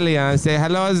Azalea and say,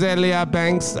 hello, Azalea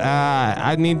Banks.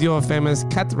 I need your famous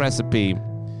cat recipe.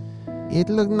 It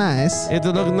looked nice. It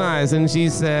looked nice. And she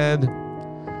said,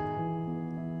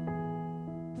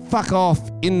 fuck off,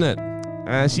 innit?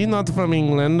 She's not from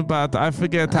England, but I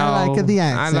forget how... I like the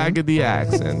accent. I like the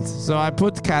accent. So I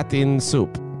put cat in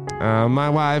soup. My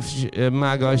wife,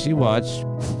 Margot, she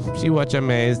watch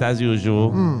amazed as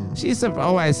usual. She's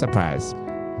always surprised.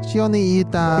 She only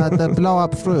eat the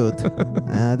blow-up fruit.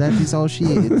 That is all she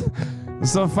eat.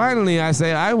 So finally I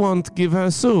say, I won't give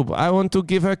her soup. I want to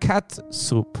give her cat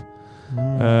soup.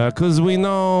 Because we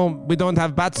know we don't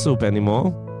have bat soup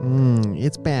anymore.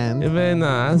 It's banned. Very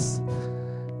nice.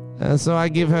 So I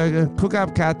give her cook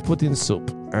up cat, put in soup.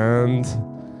 And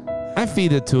I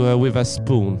feed it to her with a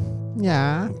spoon.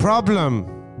 Yeah. Problem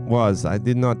was I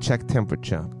did not check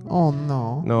temperature. Oh,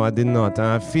 no. No, I did not.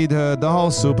 I feed her the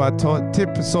whole soup. I tip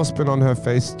a saucepan on her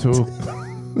face too.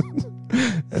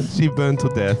 And she burned to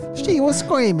death. She was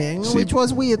screaming, which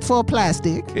was weird for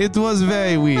plastic. It was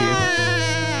very weird.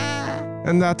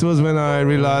 And that was when I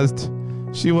realized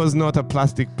she was not a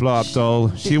plastic blow-up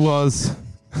doll. She was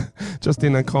just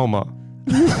in a coma.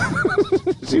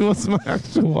 She was my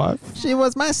actual wife. She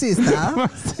was my sister.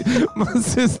 my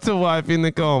sister wife in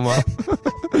a coma.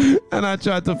 And I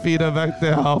tried to feed her back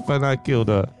to health and I killed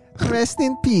her. Rest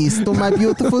in peace to my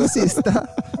beautiful sister.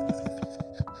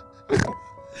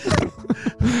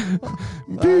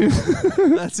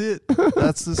 That's it.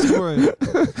 That's the story.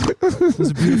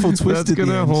 There's a beautiful twist. That's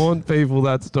gonna haunt people,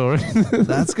 that story.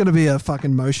 That's gonna be a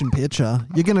fucking motion picture.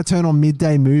 You're gonna turn on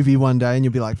Midday Movie one day and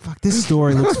you'll be like, fuck, this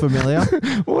story looks familiar.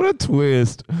 What a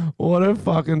twist. What a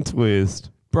fucking twist.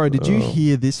 Bro, did you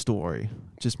hear this story?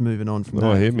 Just moving on from that.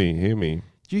 Oh, hear me.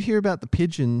 Did you hear about the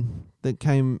pigeon that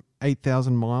came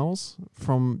 8,000 miles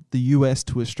from the US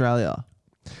to Australia?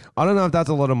 I don't know if that's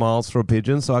a lot of miles for a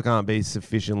pigeon, so I can't be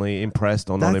sufficiently impressed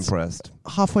or not That's impressed.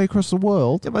 Halfway across the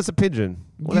world. Yeah, but it's a pigeon.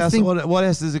 What You else? think- What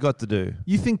else has it got to do?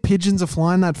 You think pigeons are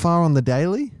flying that far on the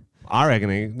daily? I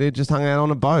reckon they just hung out on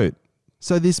a boat.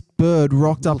 So this bird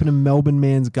rocked up in a Melbourne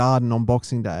man's garden on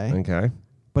Boxing Day, Okay.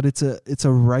 but it's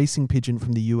a racing pigeon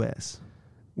from the US.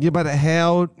 Yeah, but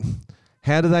how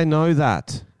do they know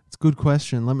that? It's a good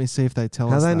question. Let me see if they tell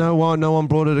How us do they that. know why no one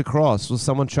brought it across? Was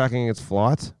someone tracking its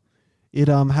flight? It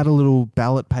had a little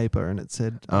ballot paper and it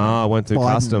said Went through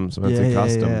Biden. customs. Went through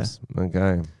customs.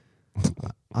 Okay.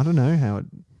 I don't know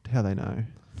how they know.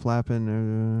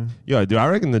 Flapping. Yo, dude, I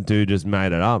reckon the dude just made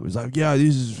it up. He's like, yeah,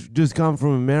 this is just come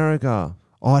from America.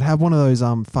 Oh, I'd have one of those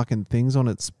fucking things on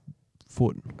its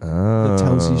foot that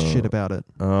tells you shit about it.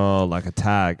 Oh, like a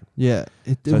tag. Yeah.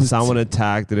 So someone had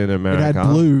tagged it in America. It had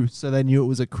blue, so they knew it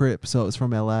was a Crip, so it was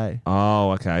from LA.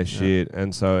 Oh, okay, shit.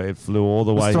 And so it flew all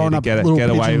the Was way throwing here up to little get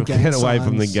away pigeon gang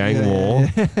from the signs. gang Yeah, war.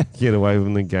 yeah. Get away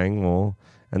from the gang war.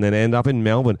 And then end up in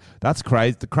Melbourne. That's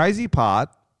crazy. The crazy part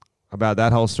about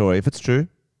that whole story, if it's true,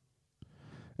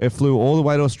 it flew all the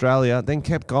way to Australia, then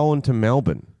kept going to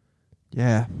Melbourne.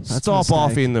 Yeah. That's a Stop off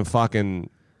mistake. in the fucking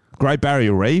Great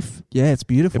Barrier Reef. Yeah, it's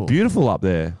beautiful. It's beautiful up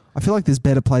there. I feel like there's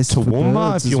better places for Toowoomba,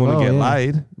 birds if you as want to well, get yeah.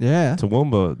 laid. Yeah.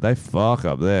 Toowoomba, they fuck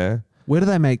up there. Where do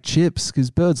they make chips? Because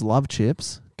birds love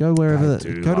chips. Go wherever.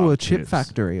 They do Go to a love chip chips.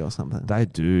 factory or something. They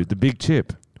do. The big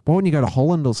chip. Why wouldn't you go to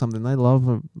Holland or something? They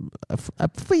love a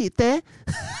fleet there.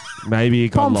 Maybe it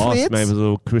got lost. Pamphlets. Maybe it was a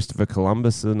little Christopher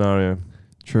Columbus scenario.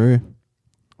 True.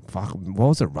 Fuck, what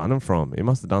was it running from? It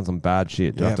must have done some bad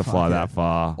shit to Yeah, have to fuck fly yeah. that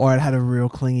far. Or it had a real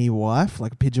clingy wife,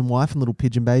 like a pigeon wife and little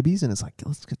pigeon babies, and it's like,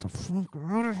 let's get the fuck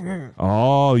out of here.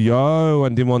 Oh, yo,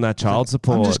 and didn't want that child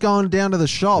support. I'm just going down to the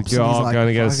shops. Like, and he's oh, like, going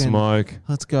to get a fucking, smoke.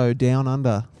 Let's go down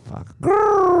under. Fuck.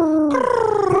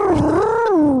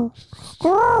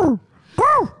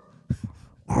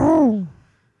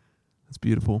 It's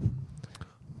beautiful.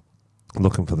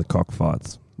 Looking for the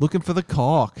cockfights. Looking for the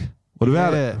cock. What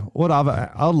about Yeah. what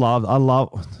other? I love.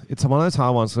 It's one of those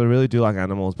hard ones. 'Cause I really do like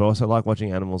animals, but I also like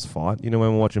watching animals fight. You know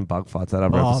when we're watching bug fights that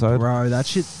other Oh, episode. bro, that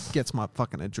shit gets my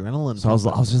fucking adrenaline. So I was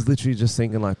pumping. just literally just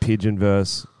thinking like pigeon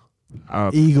versus.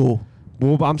 Eagle.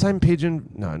 Well, but I'm saying pigeon.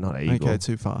 No, not eagle. Okay,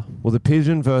 too far. Well, the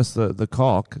pigeon versus the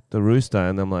cock, the rooster,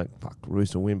 and I'm like, fuck,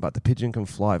 rooster win. But the pigeon can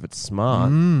fly. If it's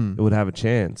smart, it would have a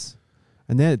chance.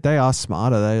 And they are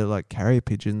smarter. They like carrier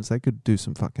pigeons. They could do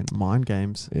some fucking mind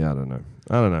games. Yeah, I don't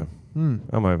know. I'm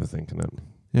overthinking it.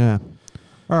 Yeah.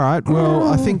 All right. Well,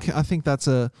 I think that's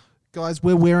a Guys,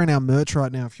 we're wearing our merch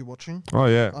right now if you're watching. Oh,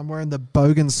 yeah. I'm wearing the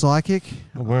Bogan Psychic.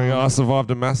 I'm wearing I Survived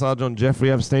a Massage on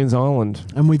Jeffrey Epstein's Island.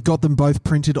 And we've got them both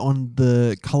printed on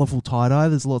the colourful tie-dye.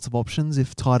 There's lots of options.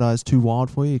 If tie-dye is too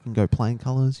wild for you, you can go plain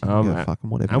colours. You can go fucking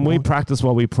whatever And you we want. practice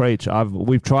what we preach.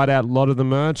 We've tried out a lot of the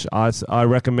merch. I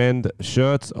recommend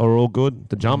shirts are all good.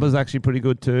 The jumper's actually pretty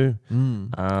good too.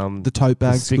 The tote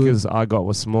bag's the stickers good. I got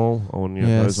were small.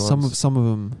 Those some ones. of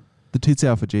them. The Tits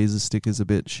Out for Jesus sticker's a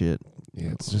bit shit.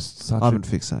 Yeah, it's just such I haven't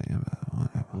fixed that yet.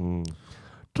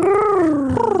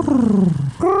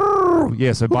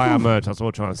 Yeah, so buy our merch. That's what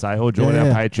we're trying to say. Or join our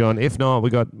Patreon. If not, we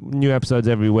got new episodes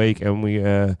every week, and we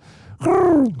yeah.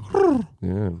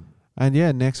 And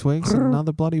yeah, next week's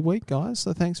another bloody week, guys.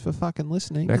 So thanks for fucking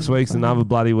listening. Next week's another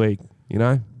bloody week. You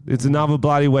know, it's another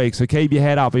bloody week. So keep your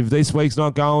head up. If this week's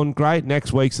not going great,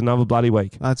 next week's another bloody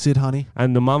week. That's it, honey.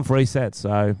 And the month resets.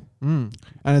 So. And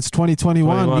it's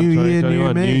 2021, new year,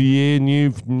 new me. New year,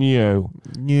 new.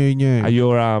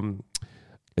 New.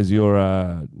 Is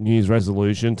your New Year's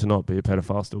resolution to not be a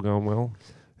pedophile still going well?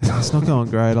 It's not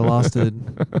going great. I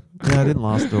didn't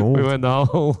last at all. We went the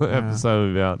whole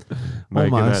episode about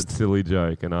making Almost. that silly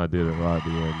joke, and I did it right at the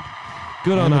end.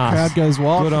 Good And on the us. crowd goes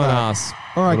wild. Good for on that. us.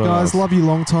 All right, Good on guys. us. Love you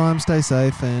long time. Stay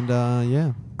safe, and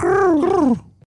yeah.